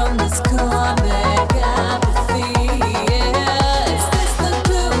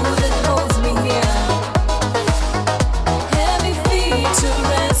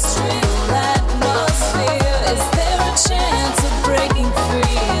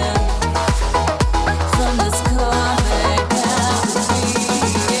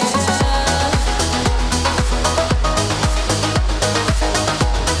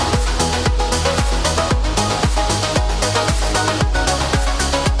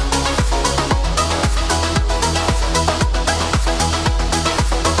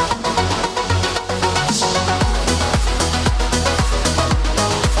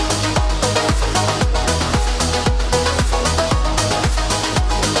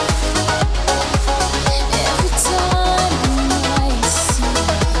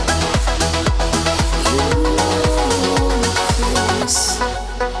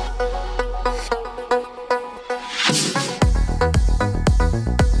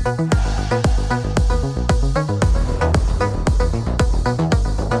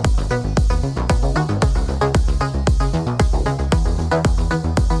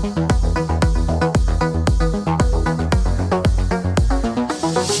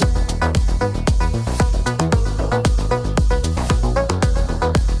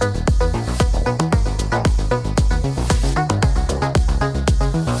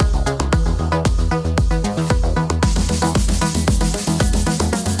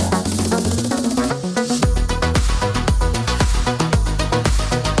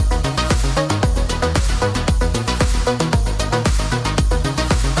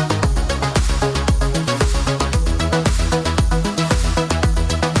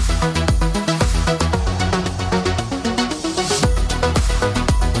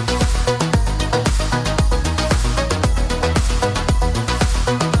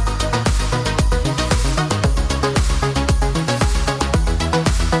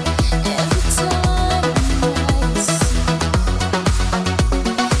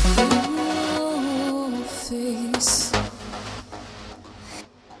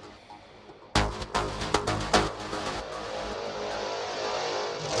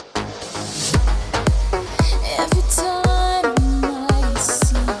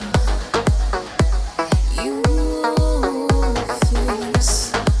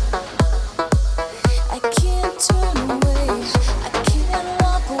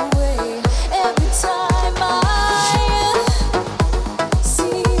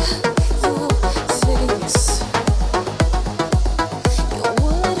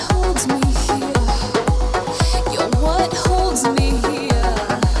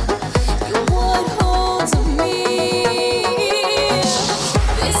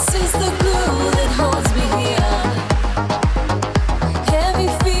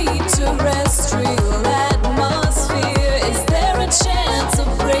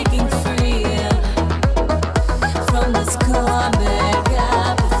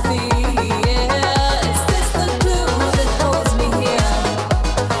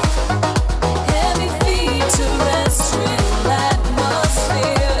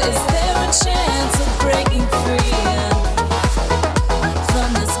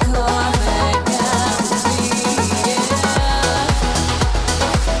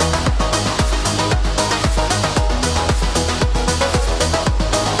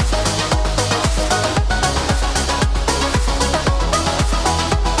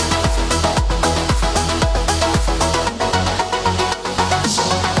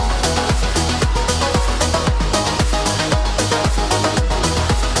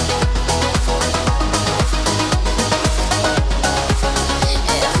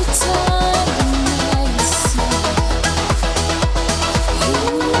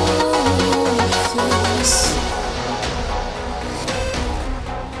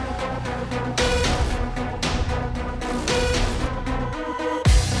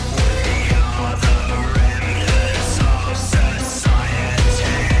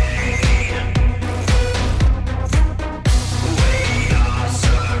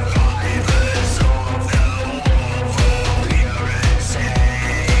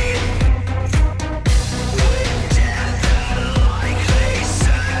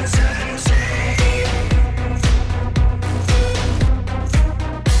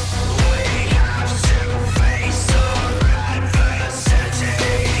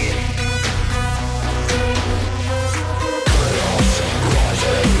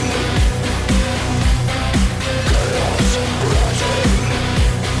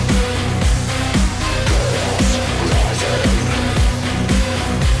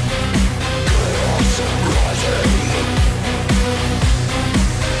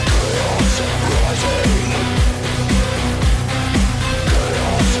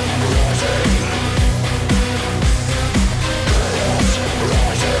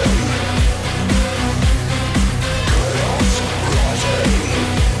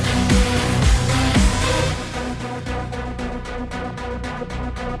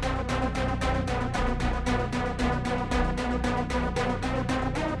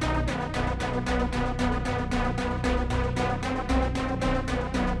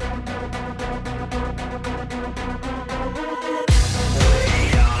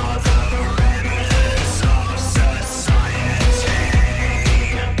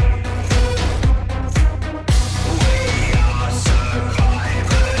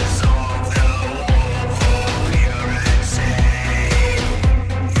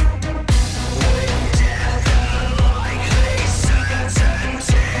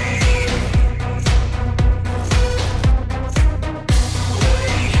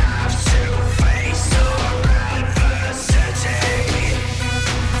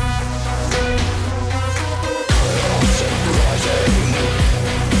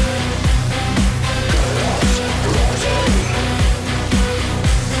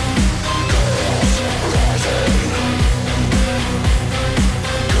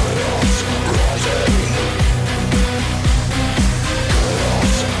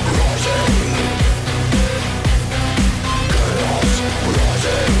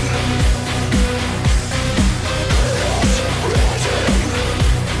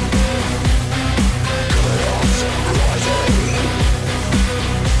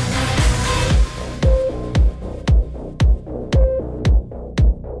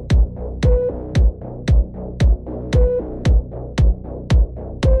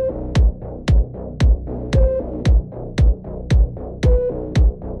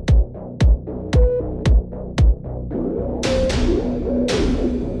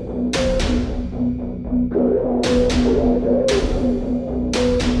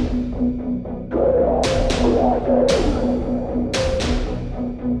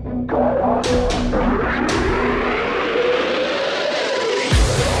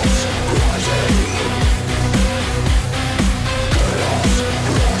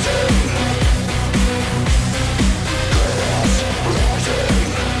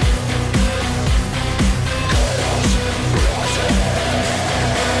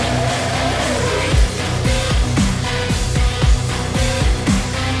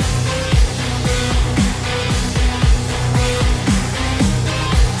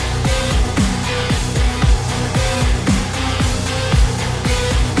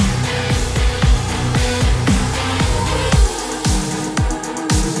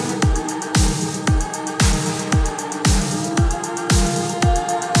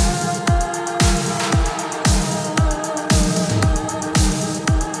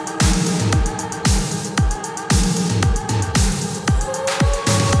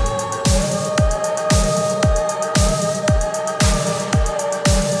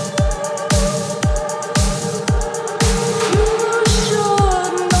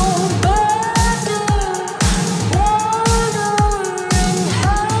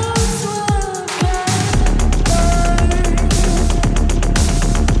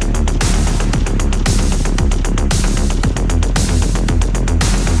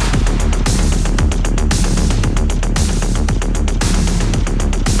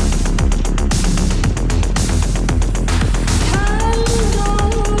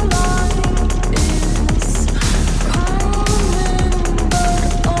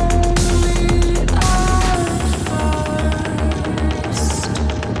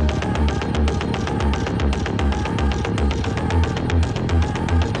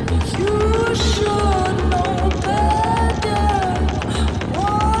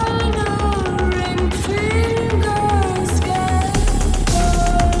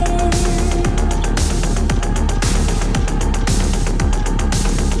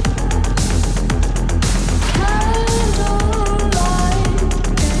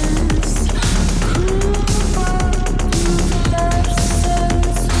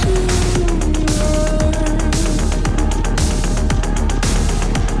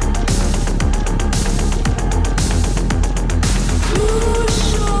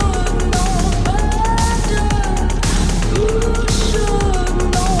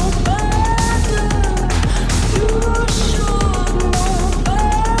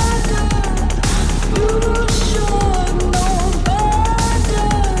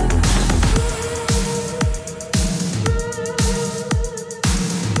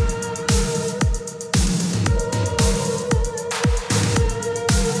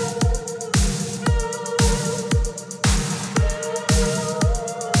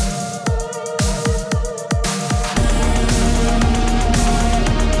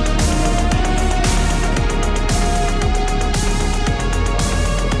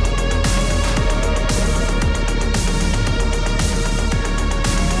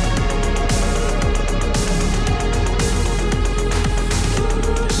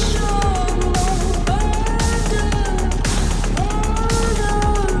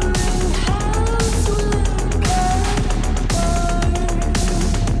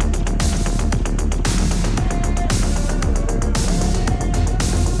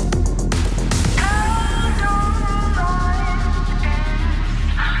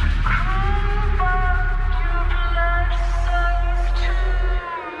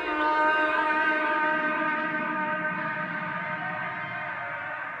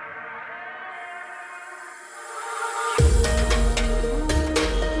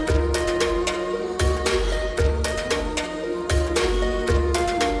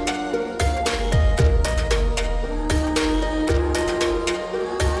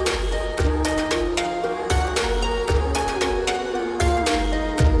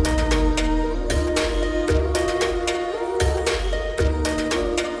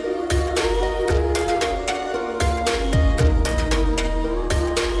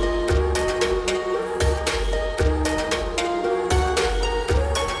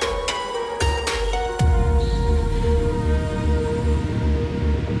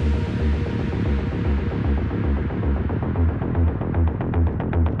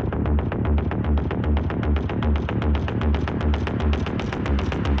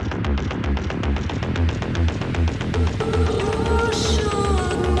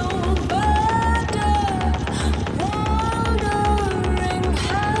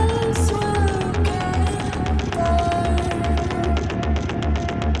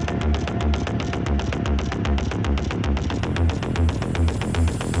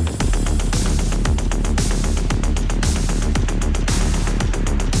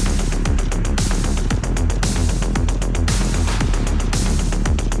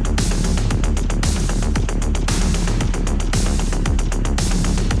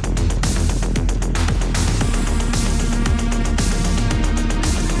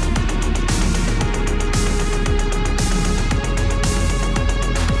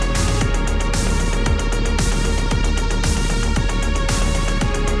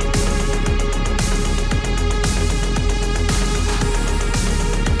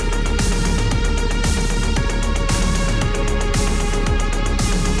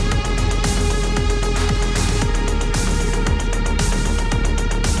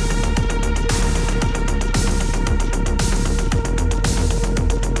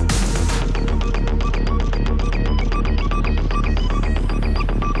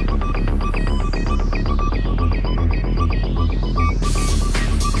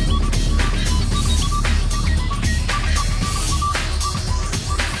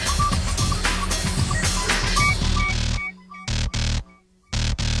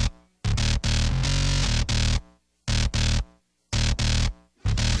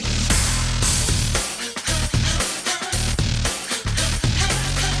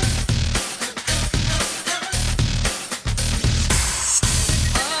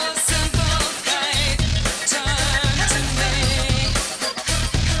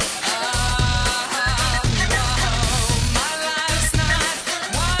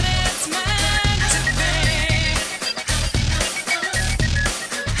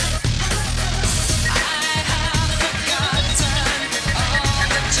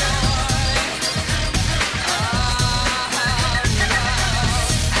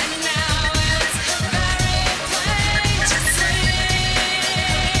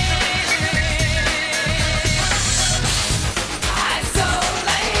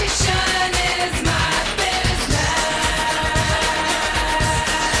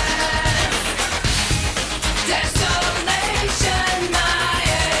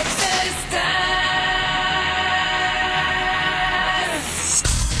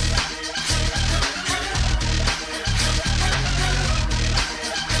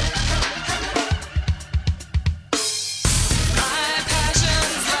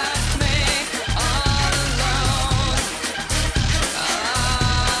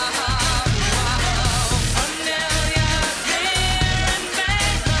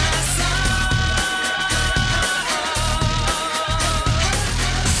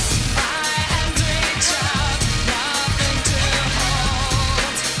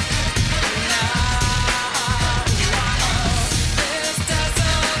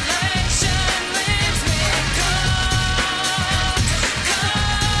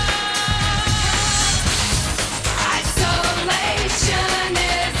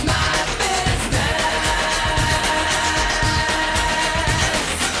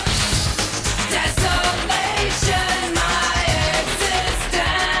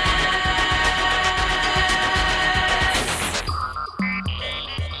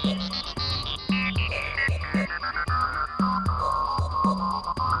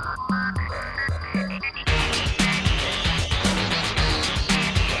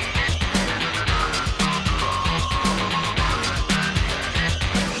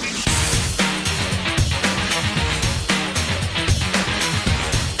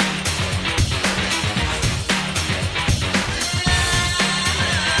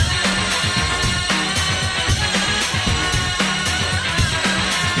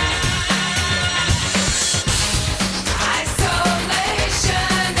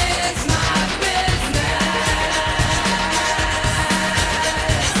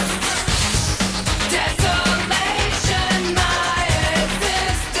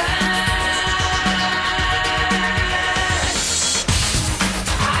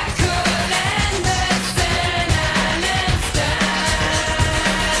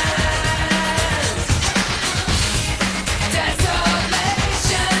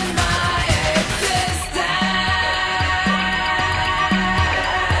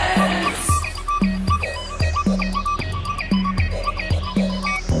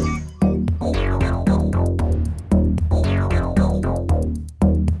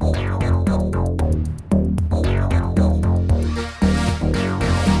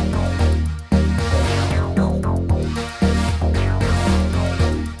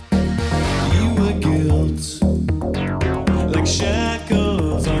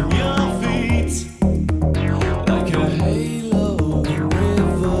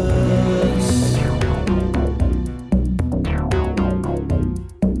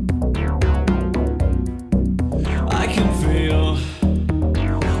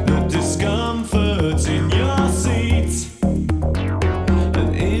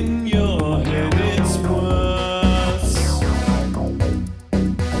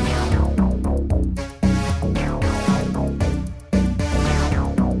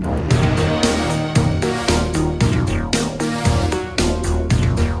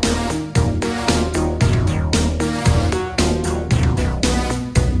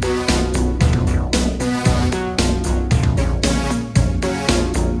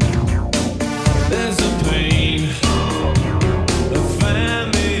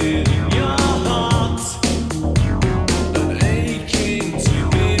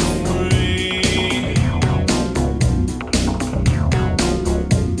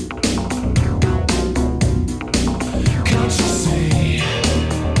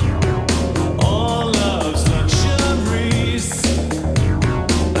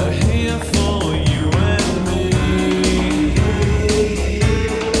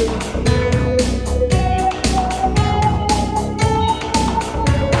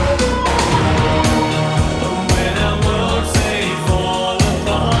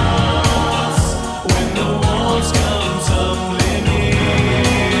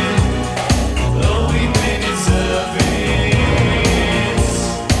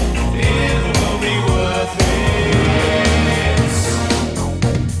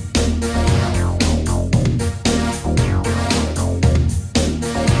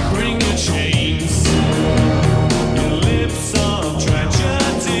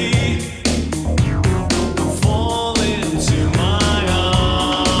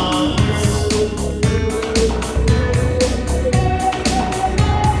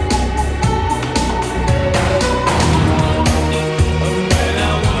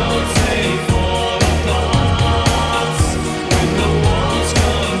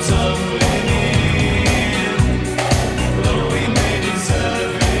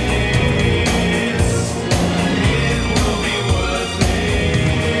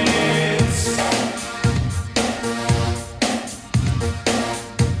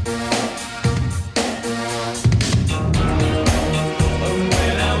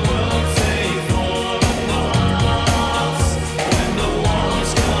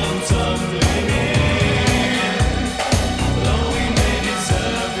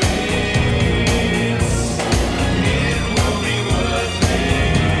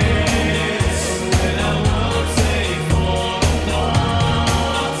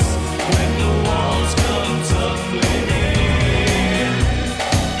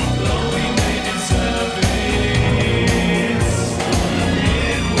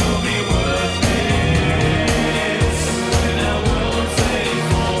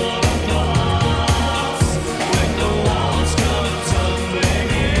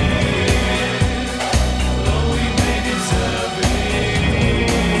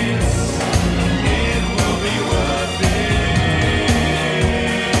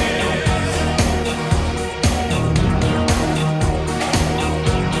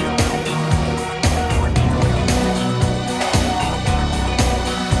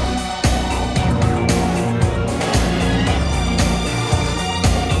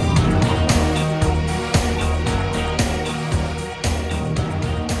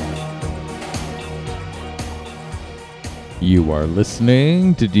You are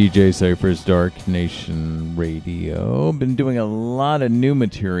listening to DJ Cypher's Dark Nation Radio. Been doing a lot of new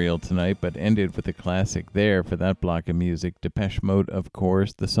material tonight, but ended with a classic there for that block of music. Depeche Mode, of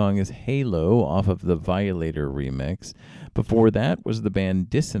course. The song is Halo off of the Violator remix. Before that was the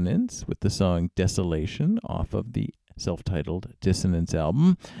band Dissonance with the song Desolation off of the self-titled Dissonance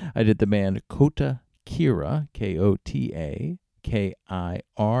album. I did the band Kota Kira, Kota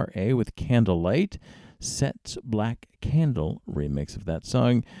Kira, with Candlelight. Set's Black Candle remix of that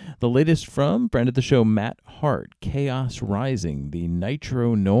song. The latest from friend of the show Matt Hart, Chaos Rising, the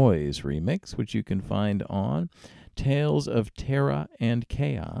Nitro Noise remix, which you can find on Tales of Terra and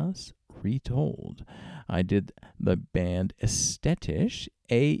Chaos Retold. I did the band Aesthetisch,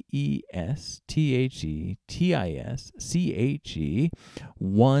 AESTHETISCHE,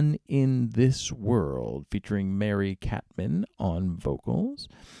 One in This World, featuring Mary Catman on vocals.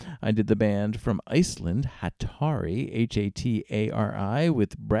 I did the band from Iceland, Hatari, HATARI,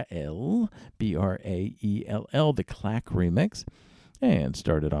 with Braell, BRAELL, the Clack remix. And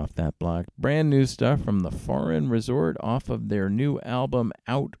started off that block. Brand new stuff from the Foreign Resort off of their new album,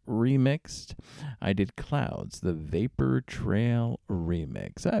 Out Remixed. I did Clouds, the Vapor Trail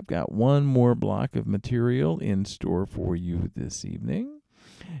remix. I've got one more block of material in store for you this evening.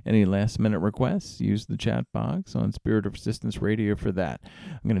 Any last minute requests, use the chat box on Spirit of Resistance Radio for that.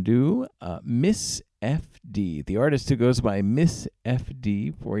 I'm going to do Miss FD, the artist who goes by Miss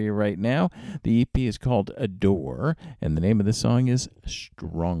FD, for you right now. The EP is called Adore, and the name of the song is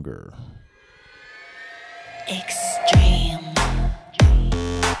Stronger. Extreme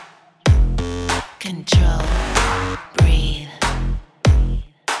control, breathe.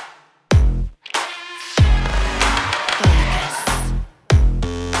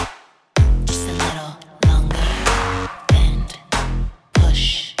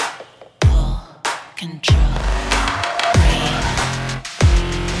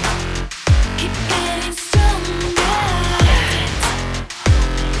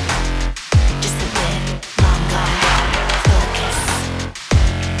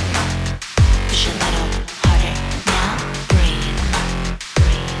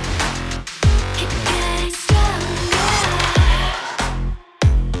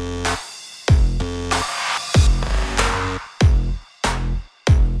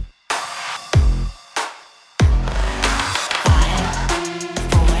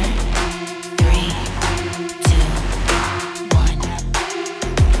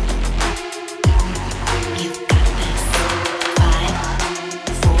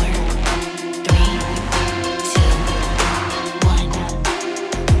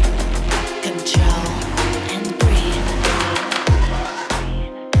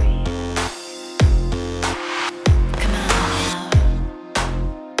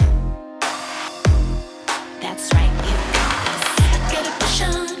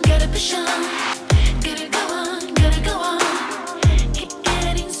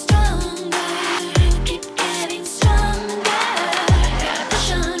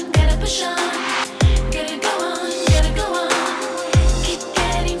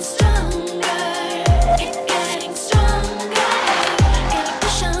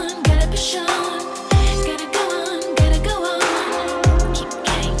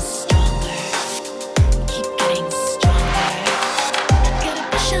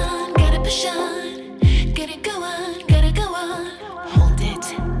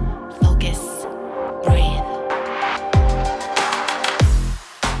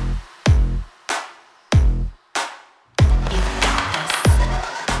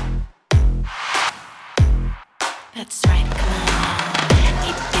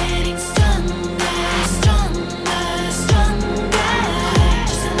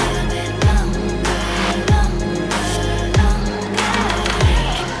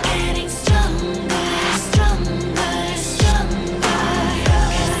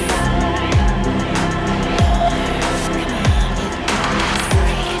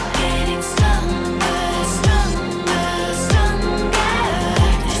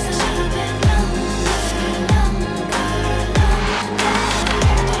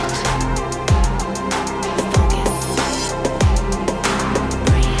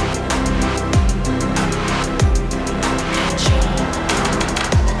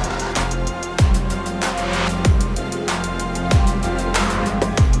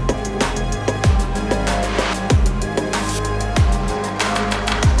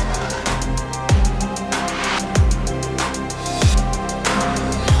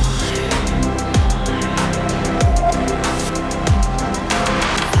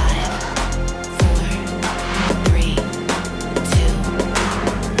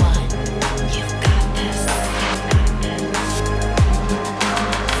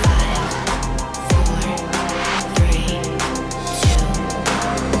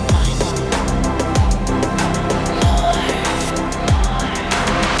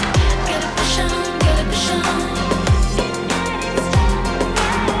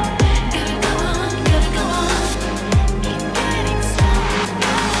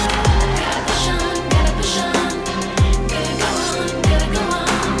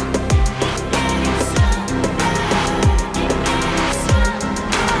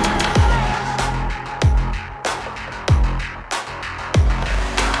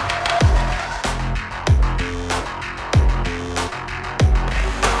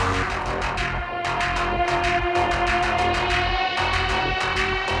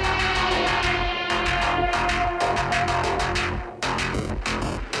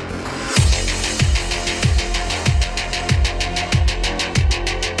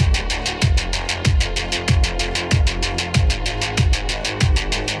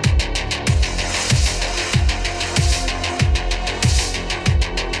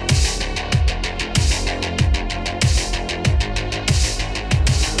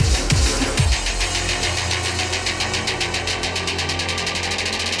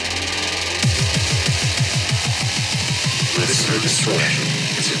 discretion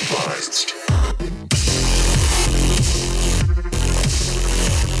is advised.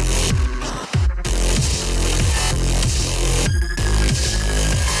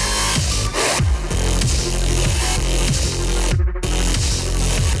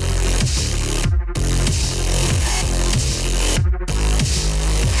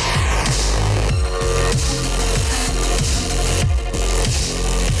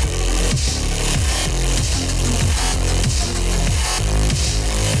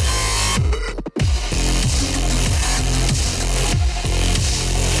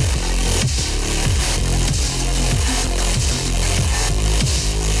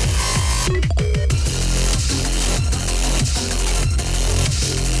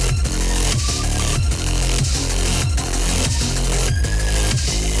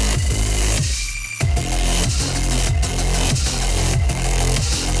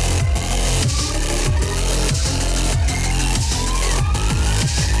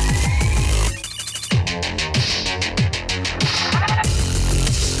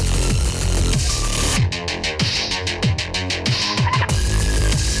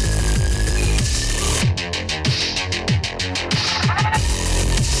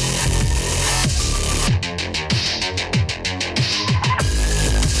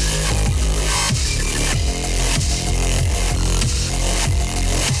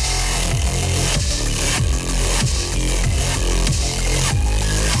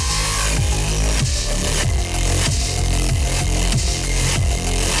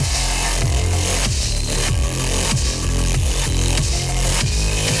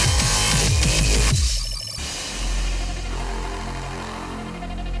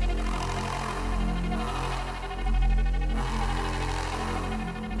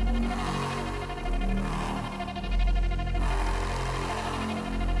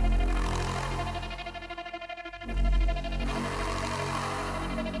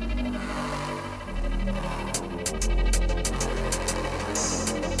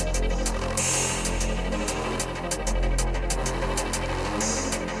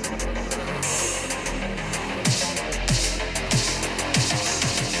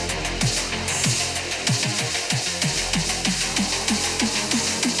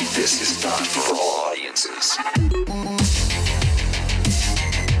 This is not for all audiences.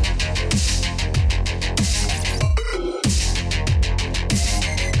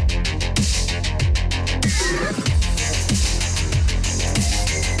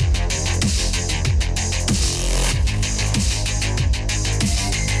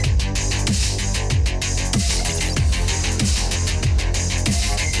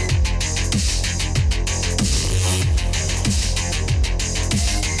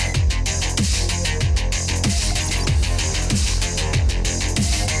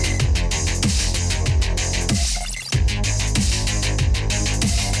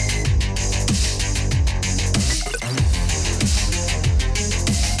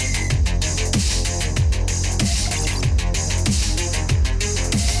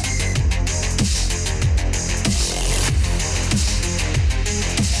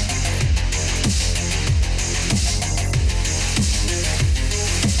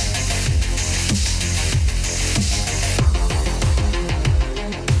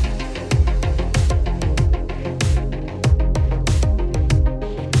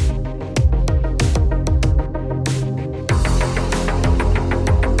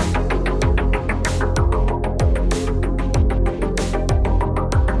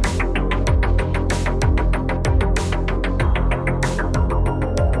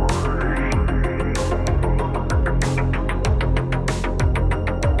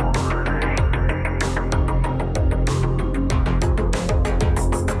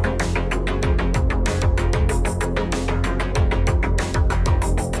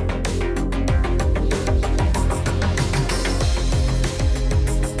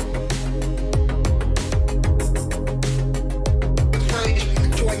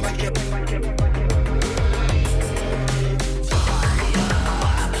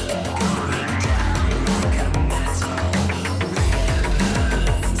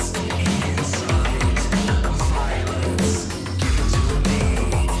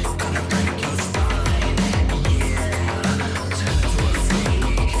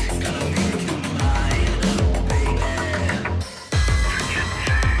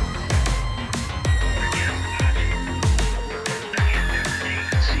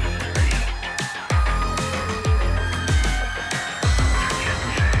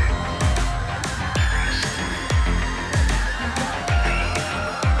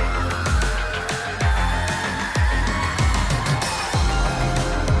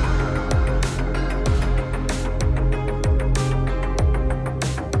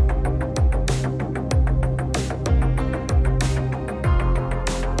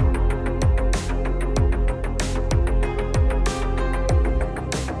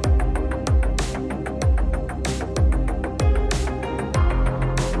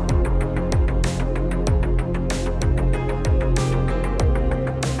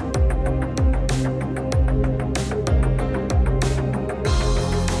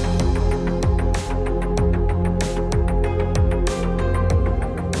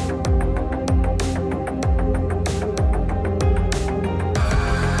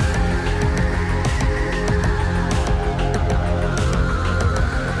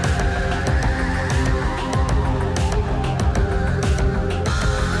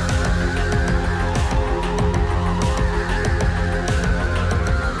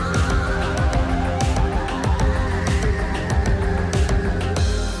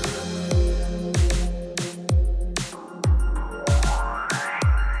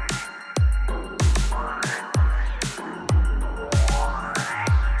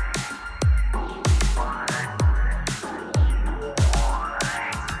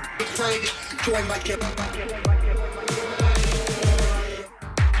 Join my kid.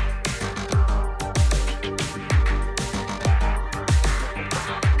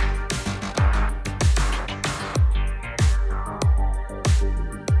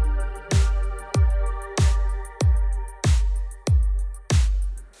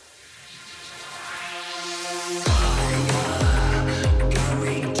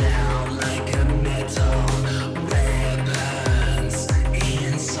 Going down like a metal weapons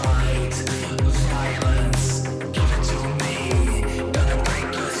inside violence.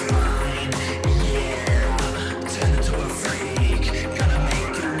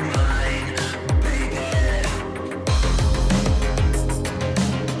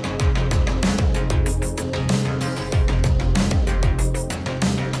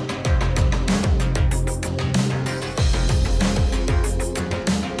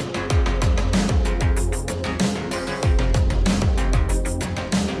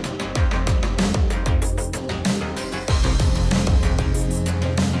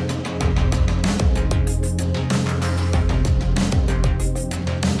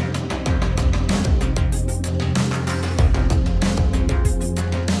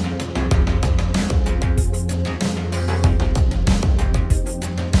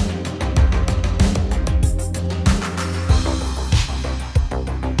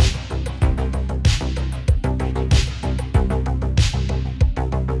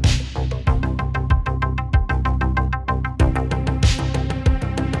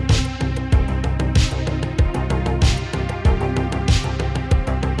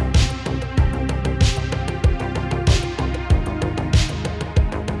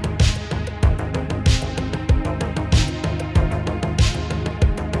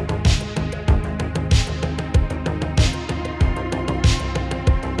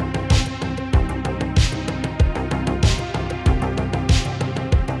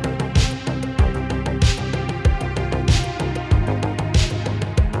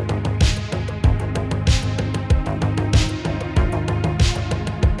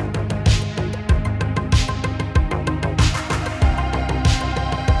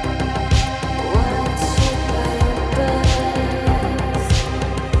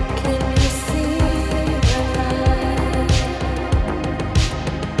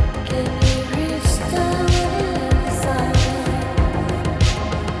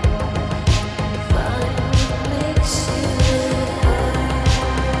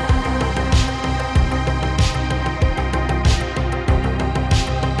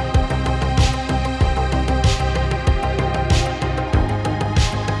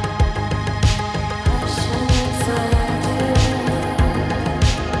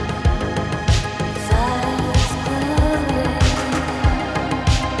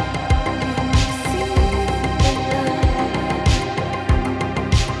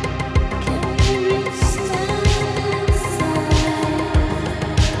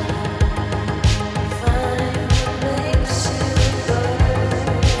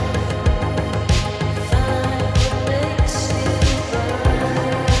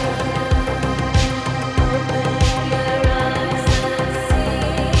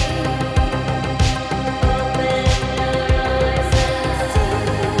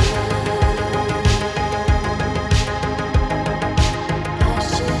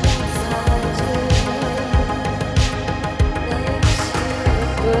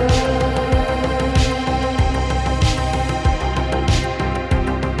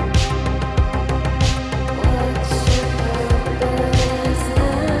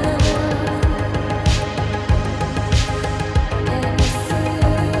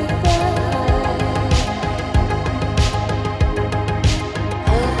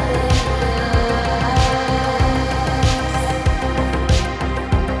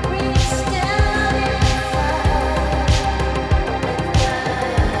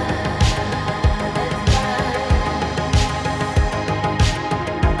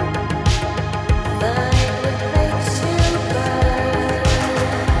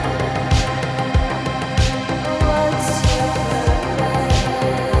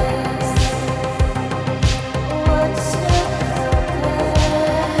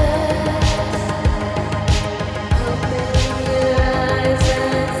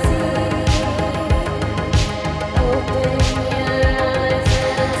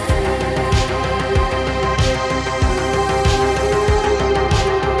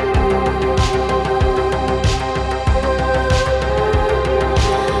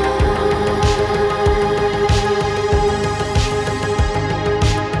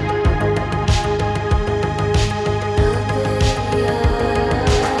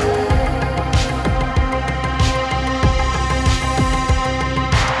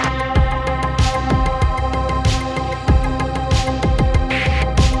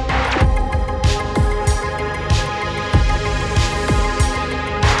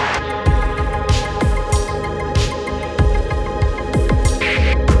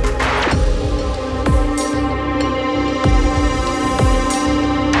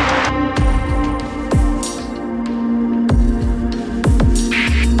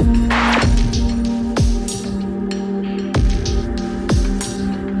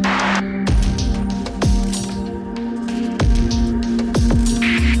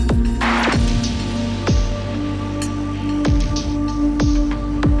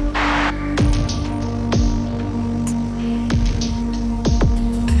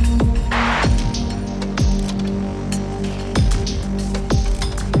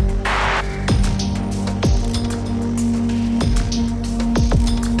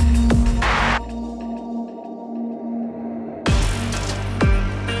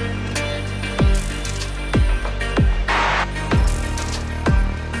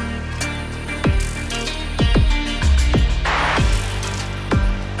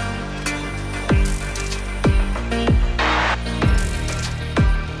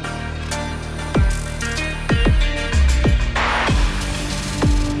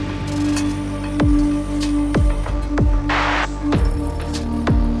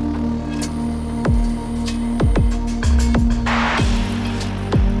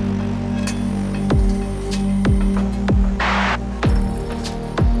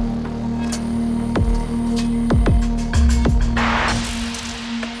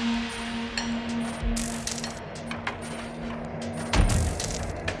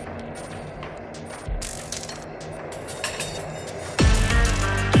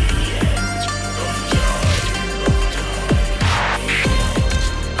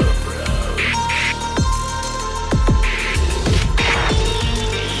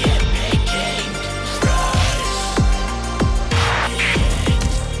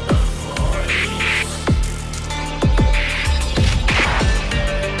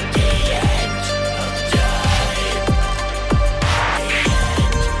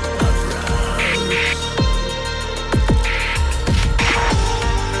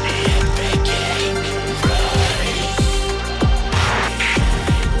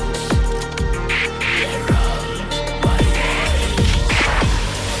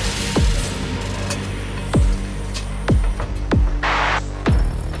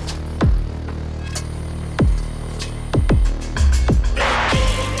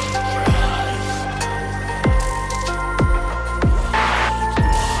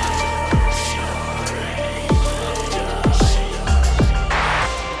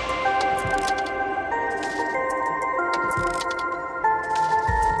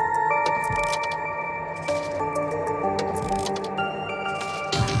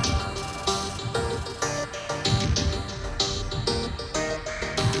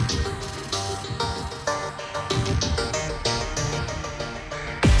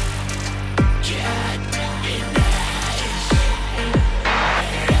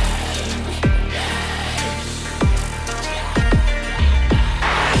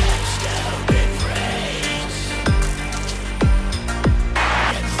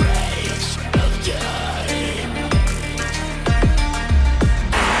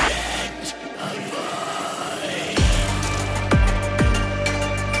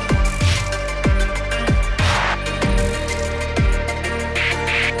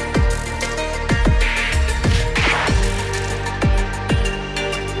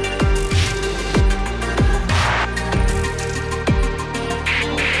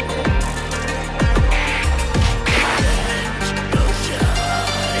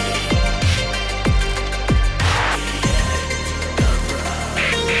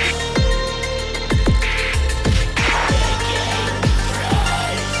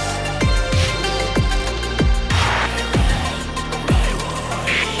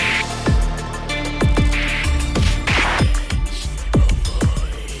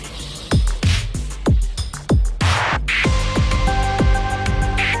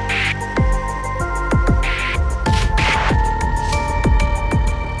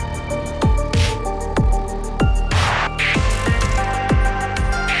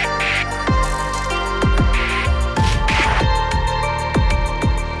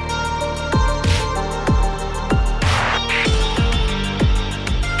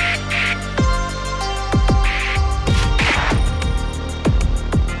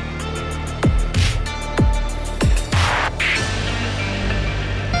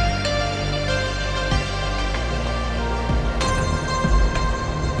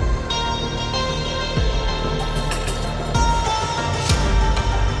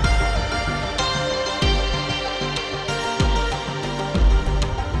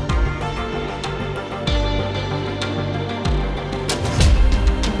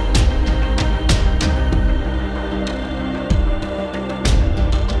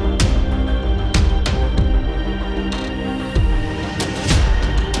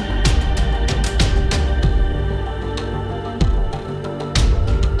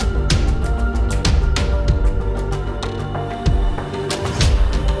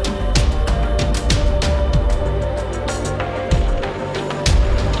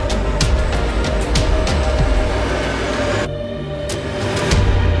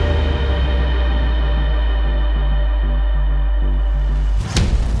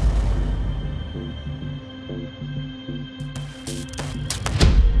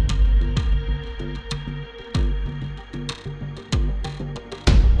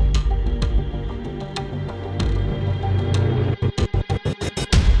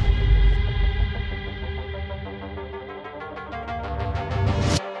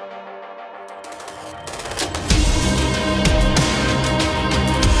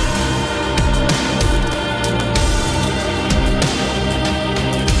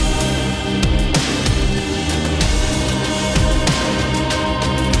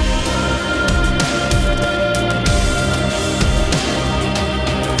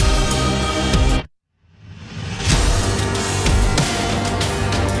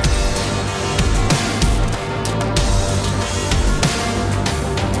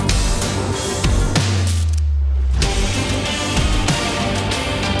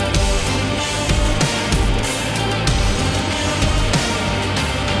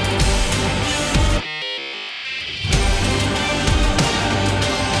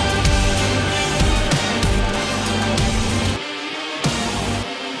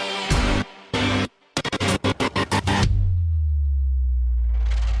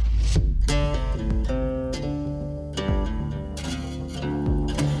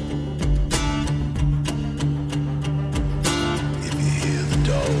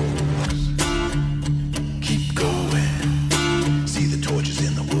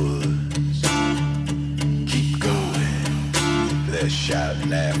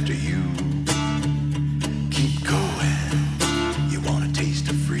 shouting after you. Keep going. You want a taste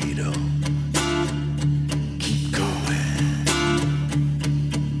of freedom. Keep going.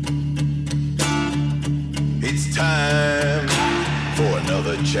 It's time for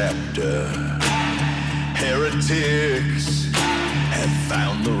another chapter. Heretics have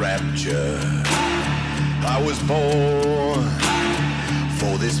found the rapture. I was born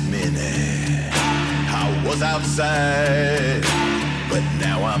for this minute. I was outside, but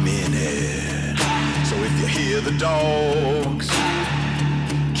now I'm in it. So if you hear the dogs,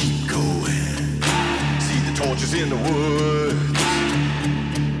 keep going. See the torches in the woods,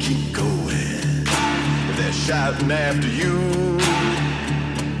 keep going. If they're shouting after you,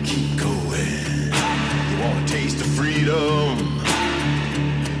 keep going. You want a taste of freedom,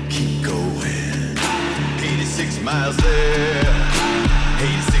 keep going. 86 miles there,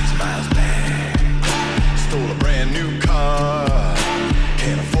 86 miles back. Stole a brand new car,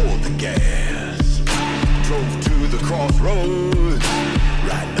 can't afford the gas. Drove to the crossroads,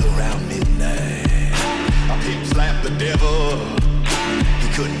 right around midnight. I pimp slapped the devil, he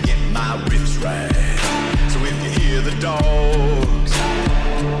couldn't get my riffs right. So if you hear the dogs,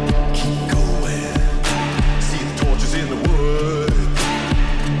 keep going. See the torches in the woods,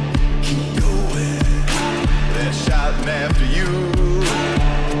 keep going. They're shouting after you.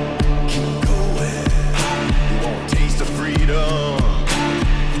 Keep going. You want a taste of freedom.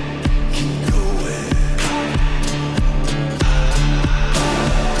 Keep going.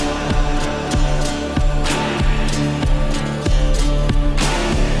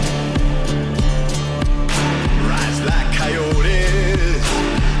 Rise like coyotes,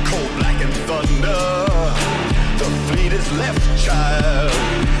 cold black and thunder. The fleet is left, child,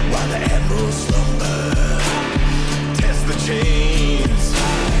 while the admiral slumbers. Test the chains,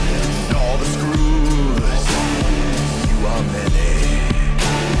 and all the screws. You are many,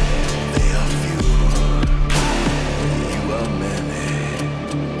 they are few. You are many,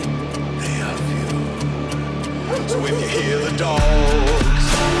 they are few. So if you hear the dogs,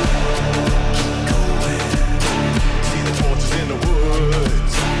 keep going. See the torches in the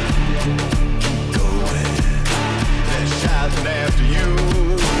woods, keep going. They're shouting after you.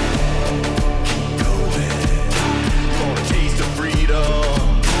 Keep going. You want a taste of freedom.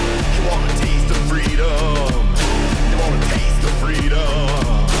 You want a taste of freedom. You want a taste of freedom.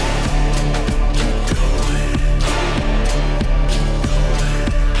 Keep going. Keep going.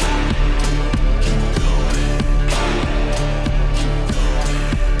 Keep going.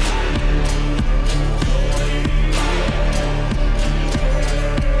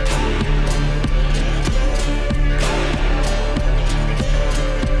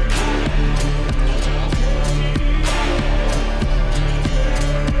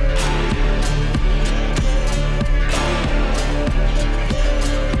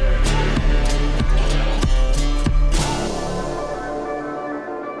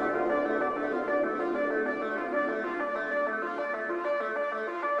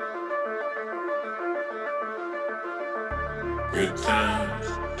 Good times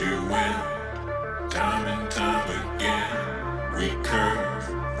do win, time and time again. We curve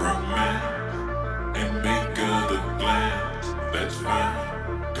romance and make other plans. That's fine,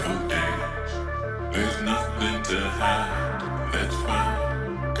 go dance. There's nothing to hide. That's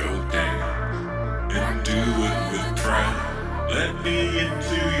fine, go dance. And do it with pride. Let me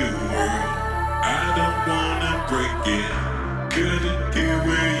into your world. I don't wanna break it. Couldn't hear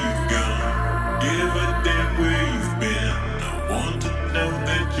where you've gone. Give a damn where you've been. Want to know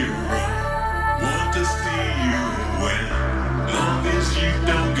that you're wrong. Want to see you win. Long as you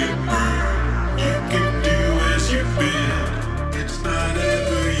don't get burned, you can do as you bid. It's not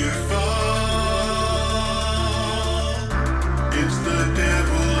ever your fault. It's the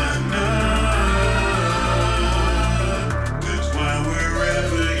devil I know. That's why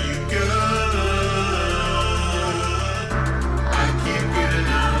wherever you go, I keep getting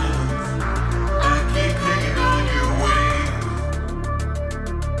on. I keep hanging on your way.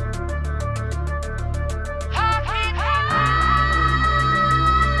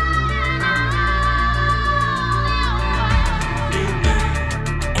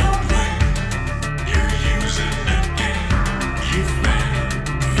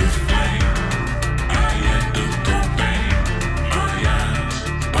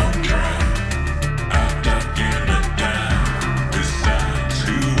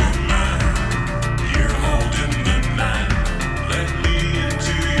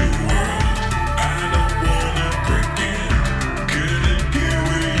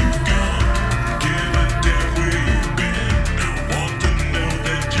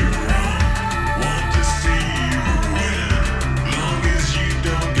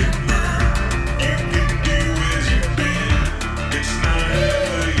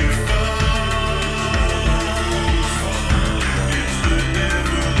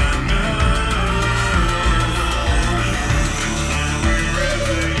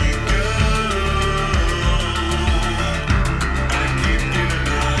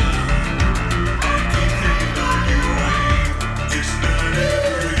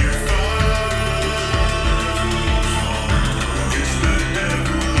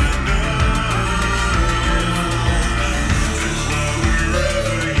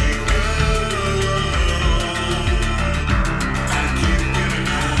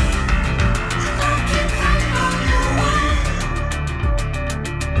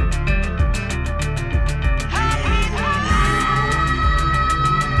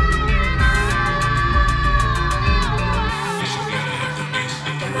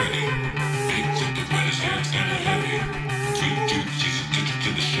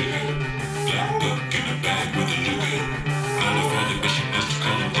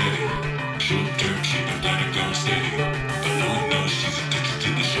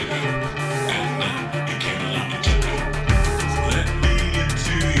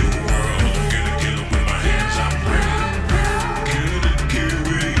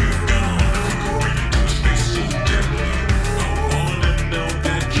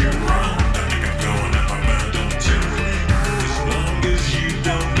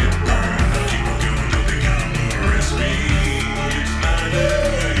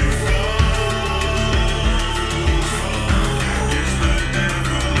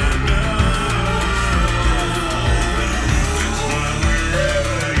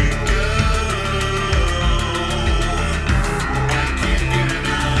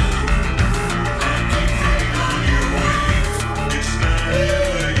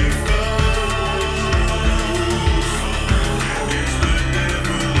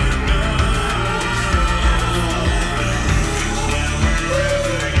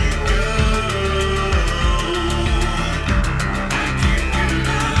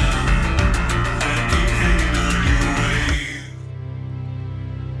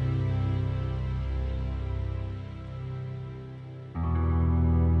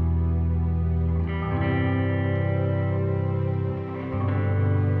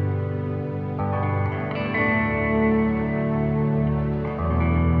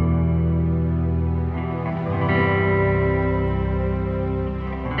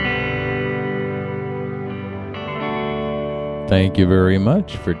 Thank you very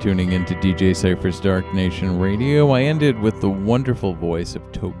much for tuning in to DJ Cypher's Dark Nation Radio. I ended with the wonderful voice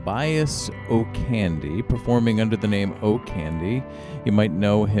of Tobias O'Candy, performing under the name O'Candy. You might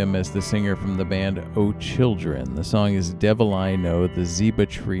know him as the singer from the band O Children. The song is Devil I Know, the Zeba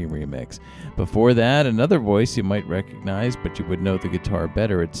Tree remix. Before that, another voice you might recognize, but you would know the guitar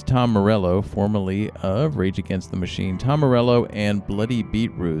better. It's Tom Morello, formerly of Rage Against the Machine. Tom Morello and Bloody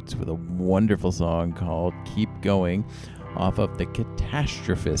Beetroots with a wonderful song called Keep Going, off of the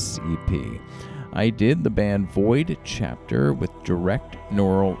Catastrophists EP. I did the band Void Chapter with Direct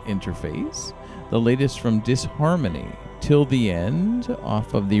Neural Interface. The latest from Disharmony, Till the End,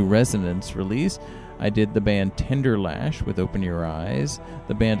 off of the Resonance release. I did the band Tender Lash with Open Your Eyes.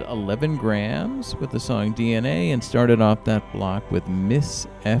 The band 11 Grams with the song DNA, and started off that block with Miss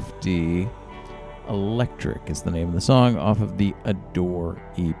FD. Electric is the name of the song, off of the Adore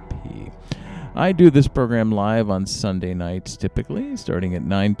EP. I do this program live on Sunday nights, typically, starting at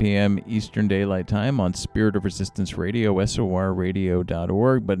 9 p.m. Eastern Daylight Time on Spirit of Resistance Radio,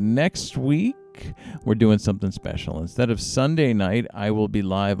 sorradio.org. But next week, we're doing something special. Instead of Sunday night, I will be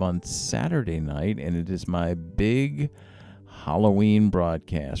live on Saturday night, and it is my big Halloween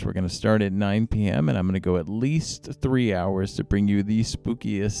broadcast. We're going to start at 9 p.m., and I'm going to go at least 3 hours to bring you the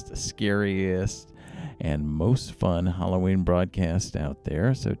spookiest, scariest, and most fun Halloween broadcast out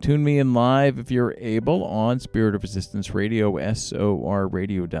there. So tune me in live if you're able on Spirit of Resistance Radio,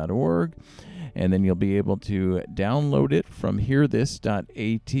 sorradio.org. And then you'll be able to download it from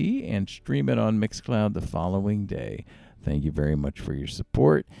hearthis.at and stream it on Mixcloud the following day. Thank you very much for your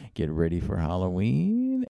support. Get ready for Halloween.